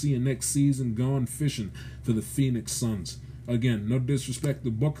tomorrow, see you next season. Gone fishing for the Phoenix Suns. Again, no disrespect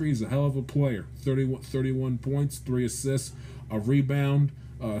to Booker, he's a hell of a player. 31 points, 3 assists, a rebound,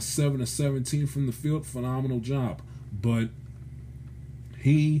 7 of 17 from the field. Phenomenal job. But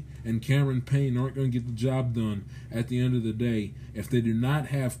he and Cameron Payne aren't going to get the job done at the end of the day if they do not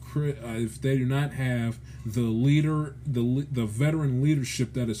have the leader, the veteran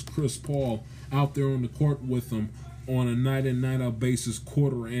leadership that is Chris Paul out there on the court with them on a night in, night out basis,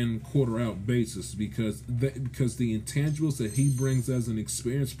 quarter in, quarter out basis, because the intangibles that he brings as an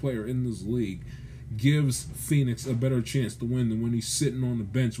experienced player in this league gives Phoenix a better chance to win than when he's sitting on the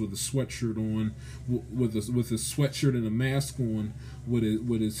bench with a sweatshirt on, with a sweatshirt and a mask on, with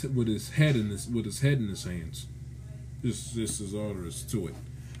his head in his hands. This is all there is to it,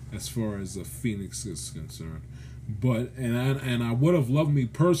 as far as Phoenix is concerned. But and I would have loved me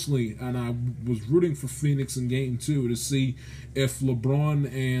personally, and I was rooting for Phoenix in Game 2 to see if LeBron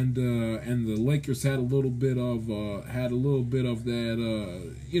and the Lakers had a little bit of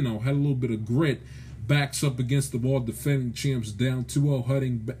grit, backs up against the wall, defending champs, down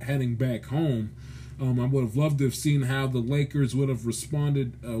 2-0, heading back home. I would have loved to have seen how the Lakers would have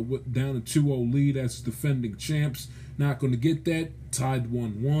responded down a 2-0 lead as defending champs. Not going to get that. Tied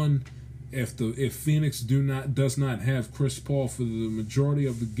 1-1. If Phoenix does not have Chris Paul for the majority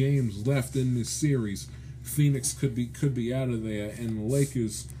of the games left in this series, Phoenix could be out of there, and the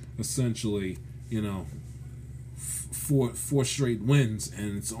Lakers essentially, four straight wins,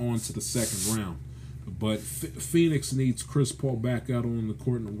 and it's on to the second round. But Phoenix needs Chris Paul back out on the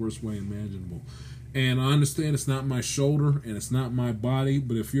court in the worst way imaginable. And I understand it's not my shoulder and it's not my body,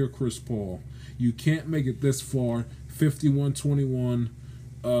 but if you're Chris Paul, you can't make it this far, 51-21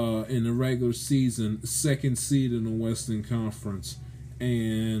 in the regular season, second seed in the Western Conference,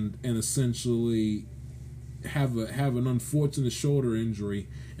 and essentially have an unfortunate shoulder injury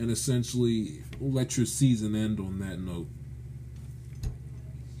and essentially let your season end on that note.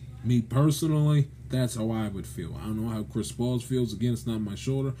 Me personally, that's how I would feel. I don't know how Chris Paul feels. Again, it's not my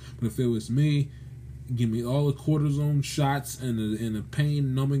shoulder, but if it was me, give me all the cortisone shots and the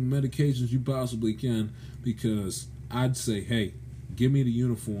pain numbing medications you possibly can, because I'd say, hey, give me the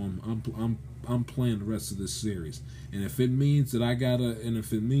uniform. I'm playing the rest of this series. And if it means that I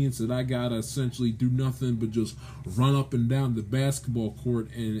gotta essentially do nothing but just run up and down the basketball court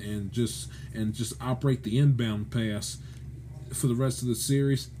and just operate the inbound pass for the rest of the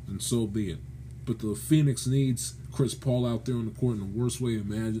series, then so be it. But the Phoenix needs Chris Paul out there on the court in the worst way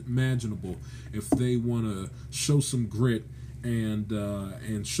imaginable if they want to show some grit and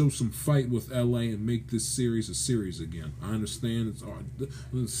show some fight with LA and make this series a series again. I understand it's hard.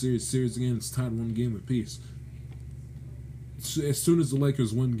 The series again, it's tied 1 game apiece. As soon as the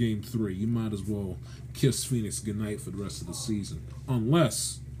Lakers win Game 3, you might as well kiss Phoenix goodnight for the rest of the season,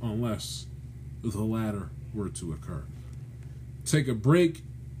 unless the latter were to occur. Take a break.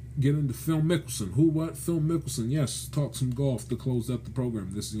 Get into Phil Mickelson. Who, what? Phil Mickelson. Yes, talk some golf to close out the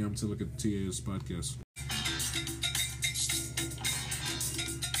program. This is the I'm Till Like a TAS podcast.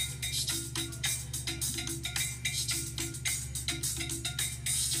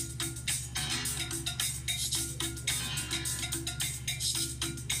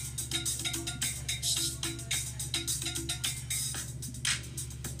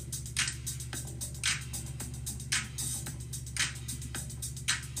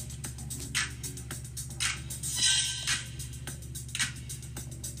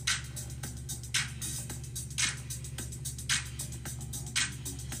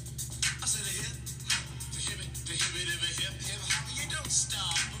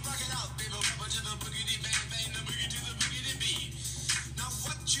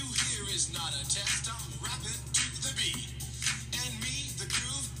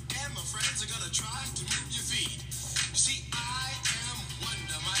 are gonna try to move your feet. You see, I am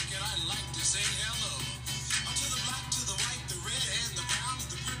Wonder Mike, and I like to say hello. To the black, to the white, the red, and the brown,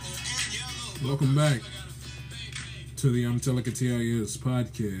 the purple, and yellow. Welcome back to the I'm Telling It To You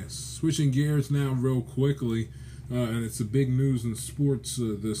podcast. Switching gears now real quickly, and it's a big news in sports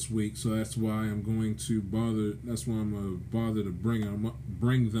this week, so that's why I'm going to bother. That's why I'm going to bother to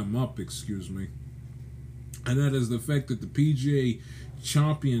bring them up. Excuse me. And that is the fact that the PGA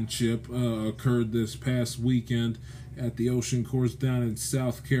Championship occurred this past weekend at the Ocean Course down in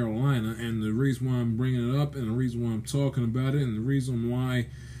South Carolina. And the reason why I'm bringing it up, and the reason why I'm talking about it, and the reason why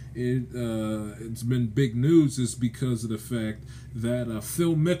it's been big news is because of the fact that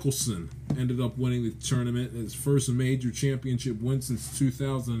Phil Mickelson ended up winning the tournament. His first major championship win since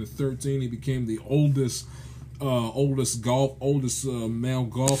 2013. He became the oldest male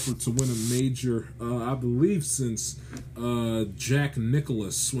golfer to win a major, I believe, since Jack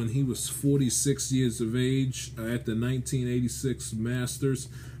Nicklaus when he was 46 years of age at the 1986 Masters.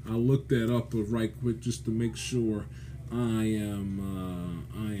 I looked that up right quick just to make sure I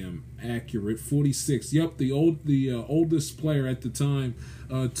am accurate. 46. Yep, the oldest player at the time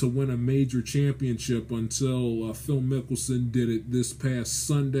to win a major championship until Phil Mickelson did it this past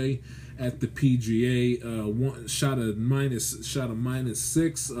Sunday at the PGA. Shot a minus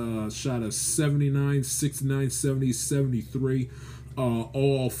 6, shot a 79, 69, 70, 73.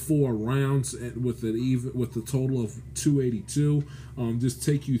 All 4 rounds with a total of 282. Just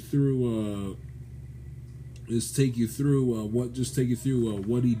take you through what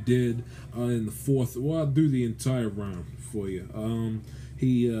he did in the fourth. Well, I'll do the entire round for you.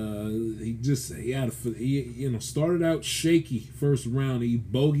 He started out shaky first round. He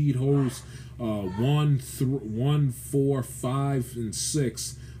bogeyed holes 1, 4, 5, and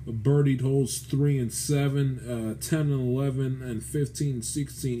 6. Birdied holes 3 and 7, 10 and 11, and 15 and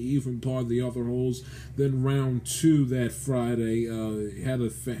 16 even par the other holes. Then round 2 that Friday had a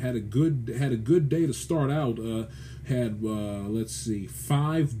good day to start out. Had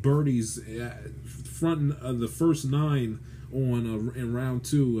 5 birdies front the first 9 on in round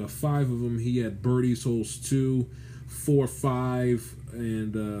 2. 5 of them he had birdies, holes 2, 4, 5,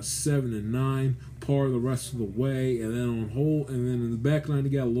 and 7 and 9. Par the rest of the way, and then in the back line he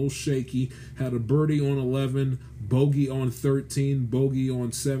got a little shaky. Had a birdie on 11, bogey on 13, bogey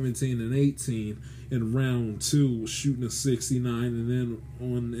on 17 and 18 in round 2, shooting a 69. And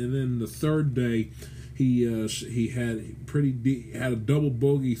then the third day he had a double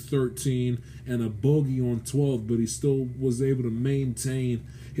bogey 13 and a bogey on 12, but he still was able to maintain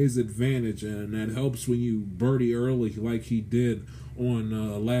his advantage, and that helps when you birdie early like he did on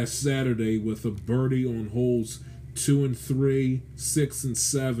last Saturday with a birdie on holes 2 and 3, 6 and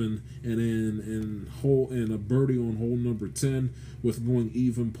 7, and a birdie on hole number 10, with going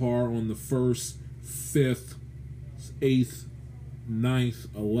even par on the 1st, 5th, 8th, 9th,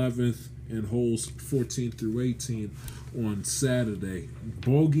 11th, and holes 14 through 18 on Saturday.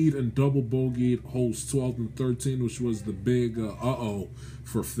 Bogeyed and double bogeyed holes 12 and 13, which was the big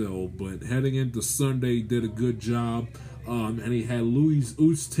for Phil. But heading into Sunday, he did a good job. And he had Louis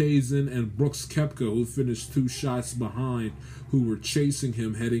Oosthuizen and Brooks Koepka, who finished 2 shots behind, who were chasing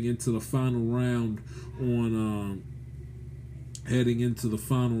him heading into the final round on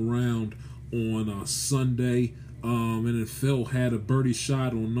Sunday. And then Phil had a birdie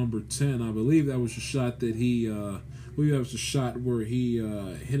shot on number 10. I believe that was a shot that where he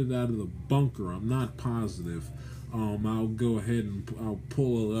hit it out of the bunker. I'm not positive. I'll go ahead and I'll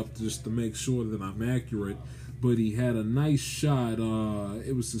pull it up just to make sure that I'm accurate. But he had a nice shot.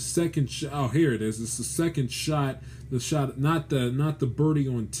 It was the second shot. Oh, here it is. It's the second shot. The shot, not the birdie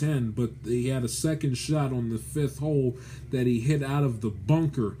on 10, but he had a second shot on the 5th hole that he hit out of the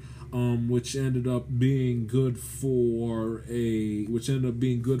bunker, which ended up being good for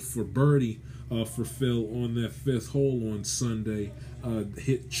birdie for Phil on that 5th hole on Sunday.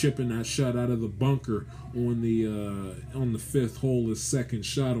 Chipping that shot out of the bunker on the 5th hole. His second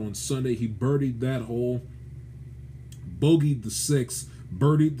shot on Sunday. He birdied that hole. Bogeyed the 6th,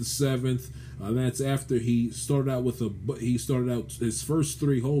 birdied the 7th. That's after he started out his first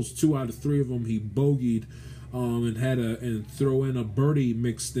 3 holes. 2 out of 3 of them he bogeyed, and throw in a birdie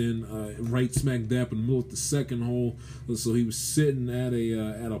mixed in right smack dab in the middle of the second hole. So he was sitting at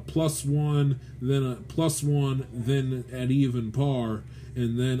a +1, then a +1, then at even par,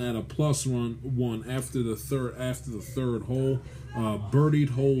 and then at a +1 after the third hole. Birdied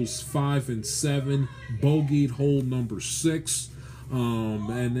holes 5 and 7, bogeyed hole number 6,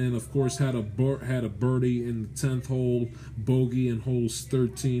 and then of course had a birdie in the 10th hole, bogey in holes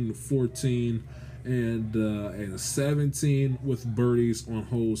 13 to 14, and 17 with birdies on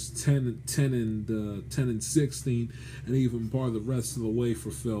holes 10 and 16, and even part the rest of the way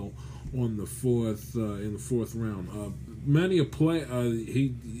for Phil on the fourth in the fourth round.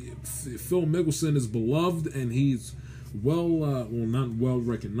 Phil Mickelson is beloved, and he's not well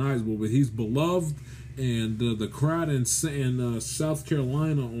recognizable, but he's beloved, and the crowd in South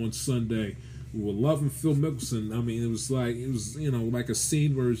Carolina on Sunday were loving Phil Mickelson. I mean, it was like a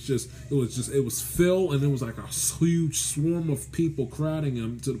scene where it was Phil, and it was like a huge swarm of people crowding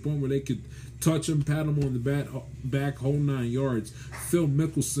him to the point where they could touch him, pat him on the back, whole 9 yards. Phil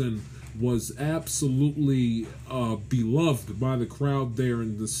Mickelson was absolutely beloved by the crowd there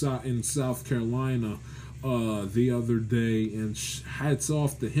in South Carolina the other day, and hats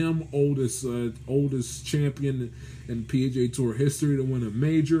off to him, oldest champion in PGA Tour history to win a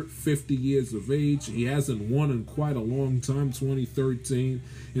major, 50 years of age. He hasn't won in quite a long time, 2013.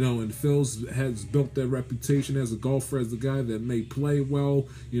 And Phil has built that reputation as a golfer, as a guy that may play well,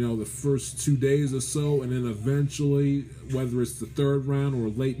 the first 2 days or so, and then eventually, whether it's the third round or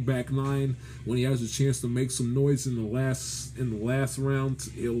late back nine, when he has a chance to make some noise in the last round,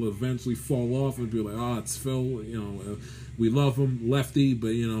 he'll eventually fall off and be like, it's Phil, we love him, lefty,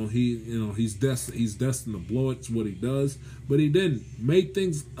 but he's destined to blow it. It's what he does, but he didn't. Made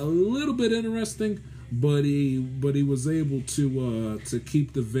things a little bit interesting, but he was able to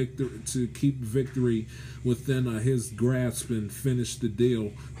keep victory within his grasp and finish the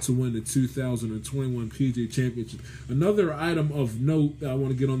deal to win the 2021 PGA Championship. Another item of note that I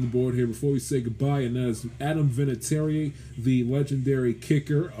want to get on the board here before we say goodbye, and that is Adam Vinatieri, the legendary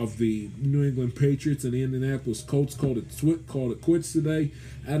kicker of the New England Patriots and the Indianapolis Colts, called it quits today.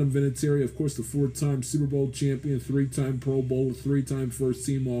 Adam Vinatieri, of course, the 4-time Super Bowl champion, 3-time Pro Bowler, 3-time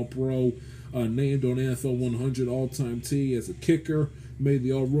first-team All-Pro, named on NFL 100 all-time T as a kicker. Made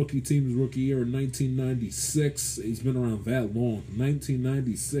the All-Rookie team his rookie year in 1996. He's been around that long.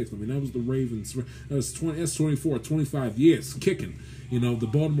 1996. I mean, that was the Ravens. That's 25 years kicking. The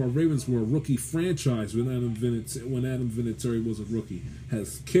Baltimore Ravens were a rookie franchise when Adam Vinatieri was a rookie.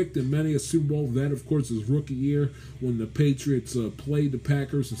 Has kicked in many a Super Bowl. That, of course, is rookie year when the Patriots played the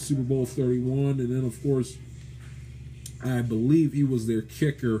Packers in Super Bowl 31. And then, of course, I believe he was their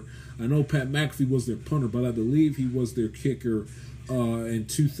kicker. I know Pat McAfee was their punter, but I believe he was their kicker in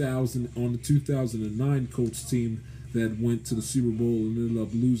 2000 on the 2009 Colts team that went to the Super Bowl and ended up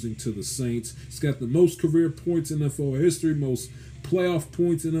losing to the Saints. He's got the most career points in NFL history, most playoff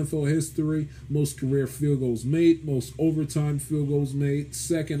points in NFL history, most career field goals made, most overtime field goals made,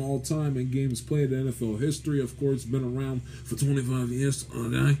 second all-time in games played in NFL history. Of course, been around for 25 years,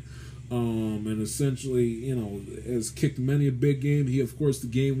 okay? And essentially, has kicked many a big game. He, of course, the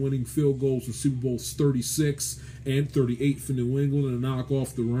game-winning field goals in Super Bowls 36 and 38 for New England to knock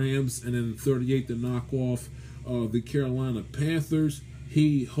off the Rams, and then 38 to knock off the Carolina Panthers.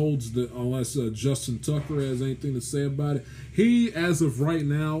 He holds unless Justin Tucker has anything to say about it, he, as of right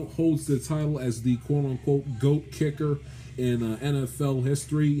now, holds the title as the quote-unquote GOAT kicker in NFL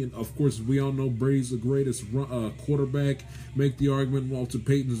history. And of course, we all know Brady's the greatest quarterback. Make the argument Walter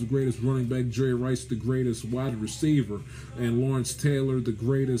Payton is the greatest running back, Jerry Rice the greatest wide receiver, and Lawrence Taylor the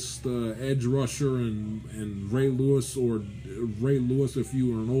greatest edge rusher, and Ray Lewis, if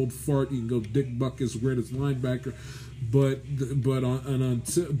you are an old fart, you can go Dick Buckus, greatest linebacker. But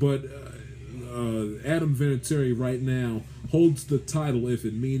Adam Vinatieri right now holds the title, if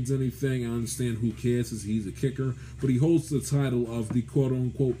it means anything. I understand who cares, as he's a kicker, but he holds the title of the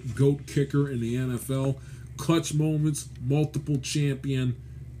quote-unquote GOAT kicker in the NFL. Clutch moments, multiple champion,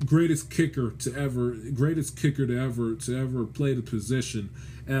 greatest kicker to ever play the position,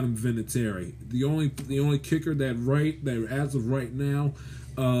 Adam Vinatieri. The only kicker that as of right now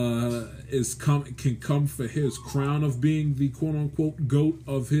can come for his crown of being the quote-unquote GOAT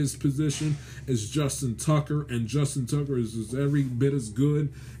of his position is Justin Tucker, and Justin Tucker is every bit as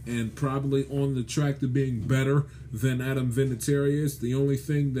good and probably on the track to being better than Adam Vinatieri is. The only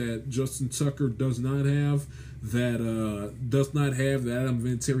thing that Justin Tucker does not have that Adam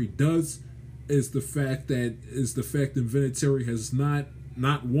Vinatieri does is the fact that Vinatieri has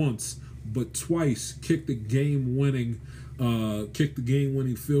not once but twice kicked the game-winning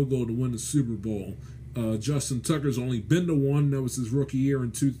field goal to win the Super Bowl. Justin Tucker's only been to one. That was his rookie year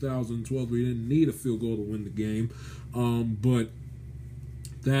in 2012, where he didn't need a field goal to win the game. But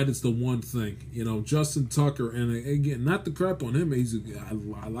that is the one thing, Justin Tucker, and again, not to crap on him.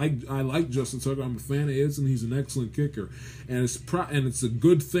 I like Justin Tucker. I'm a fan of his, and he's an excellent kicker. And it's a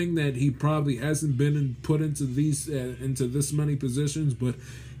good thing that he probably hasn't been put into this many positions, but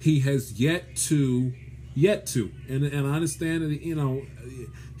he has yet to Yet to, and I understand that, you know,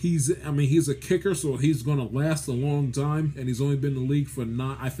 he's a kicker, so he's going to last a long time, and he's only been in the league for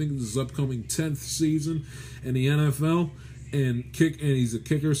I think this is upcoming 10th season in the NFL, and he's a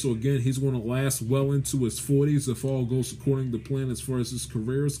kicker, so again he's going to last well into his 40s if all goes according to plan as far as his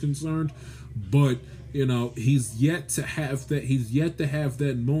career is concerned. But you know, he's yet to have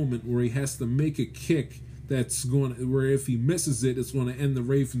that moment where he has to make a kick that's going to, where if he misses it, it's going to end the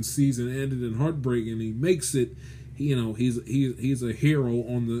Ravens season, end it in heartbreak, and he makes it. You know, he's a hero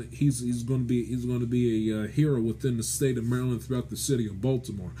he's going to be a hero within the state of Maryland, throughout the city of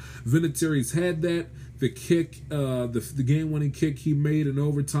Baltimore. Vinatieri's had that. The kick, the game-winning kick he made in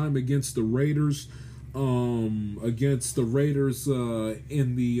overtime against the Raiders, in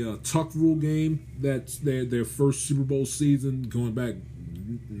the Tuck Rule game. That's their first Super Bowl season, going back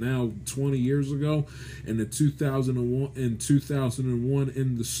now 20 years ago, and in 2001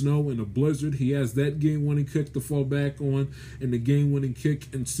 in the snow, in a blizzard. He has that game-winning kick to fall back on, and the game-winning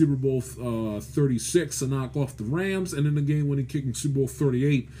kick in Super Bowl 36 to knock off the Rams, and then the game-winning kick in Super Bowl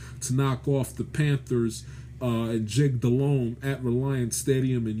 38 to knock off the Panthers at Jake Delhomme at Reliance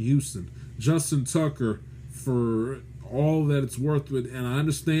Stadium in Houston. Justin Tucker, for all that it's worth, and I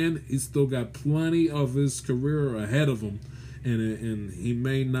understand he's still got plenty of his career ahead of him. And he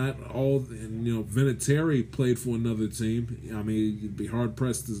may not and you know, Vinatieri played for another team. I mean, you'd be hard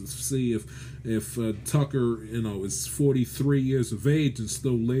pressed to see if Tucker, you know, is 43 years of age and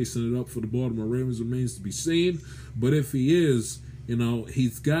still lacing it up for the Baltimore Ravens. Remains to be seen. But if he is, you know,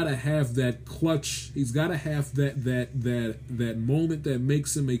 he's got to have that clutch. He's got to have that moment that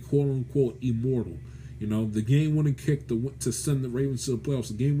makes him a quote unquote immortal. You know, the game-winning kick to send the Ravens to the playoffs,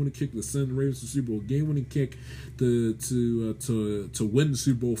 the game-winning kick to send the Ravens to the Super Bowl, game-winning kick to win the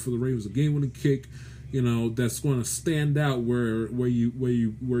Super Bowl for the Ravens, a game-winning kick, you know, that's going to stand out where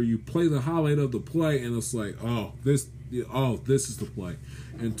you play the highlight of the play, and it's like, this is the play.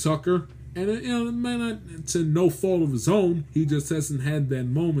 And Tucker, and you know, it may not, to no fault of his own, he just hasn't had that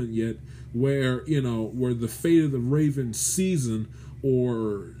moment yet where, you know, where the fate of the Ravens season,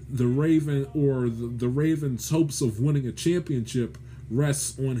 or the Ravens' hopes of winning a championship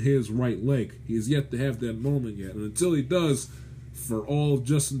rests on his right leg. He has yet to have that moment yet, and until he does, for all of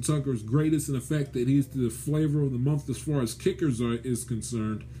Justin Tucker's greatness and the fact that he's the flavor of the month as far as kickers is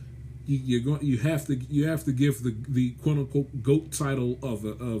concerned, you have to give the quote unquote GOAT title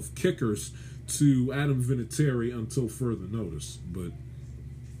of kickers to Adam Vinatieri until further notice. But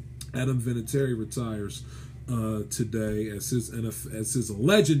Adam Vinatieri retires today as his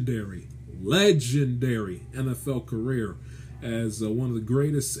legendary NFL career as one of the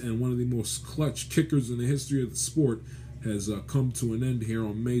greatest and one of the most clutch kickers in the history of the sport has come to an end here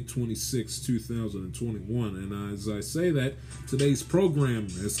on May 26, 2021. And as I say that, today's program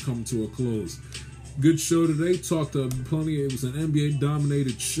has come to a close. Good show today. Talked plenty. It was an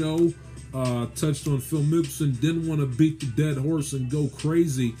NBA-dominated show. Touched on Phil Mickelson. Didn't want to beat the dead horse and go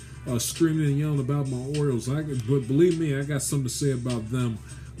crazy, screaming and yelling about my Orioles. But believe me, I got something to say about them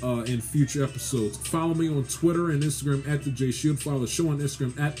in future episodes. Follow me on Twitter and Instagram at the J Shield. Follow the show on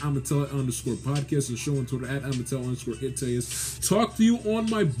Instagram at Amatella_podcast and show on Twitter at Amatella_Itaeus. Talk to you on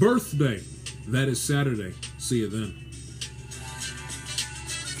my birthday. That is Saturday. See you then.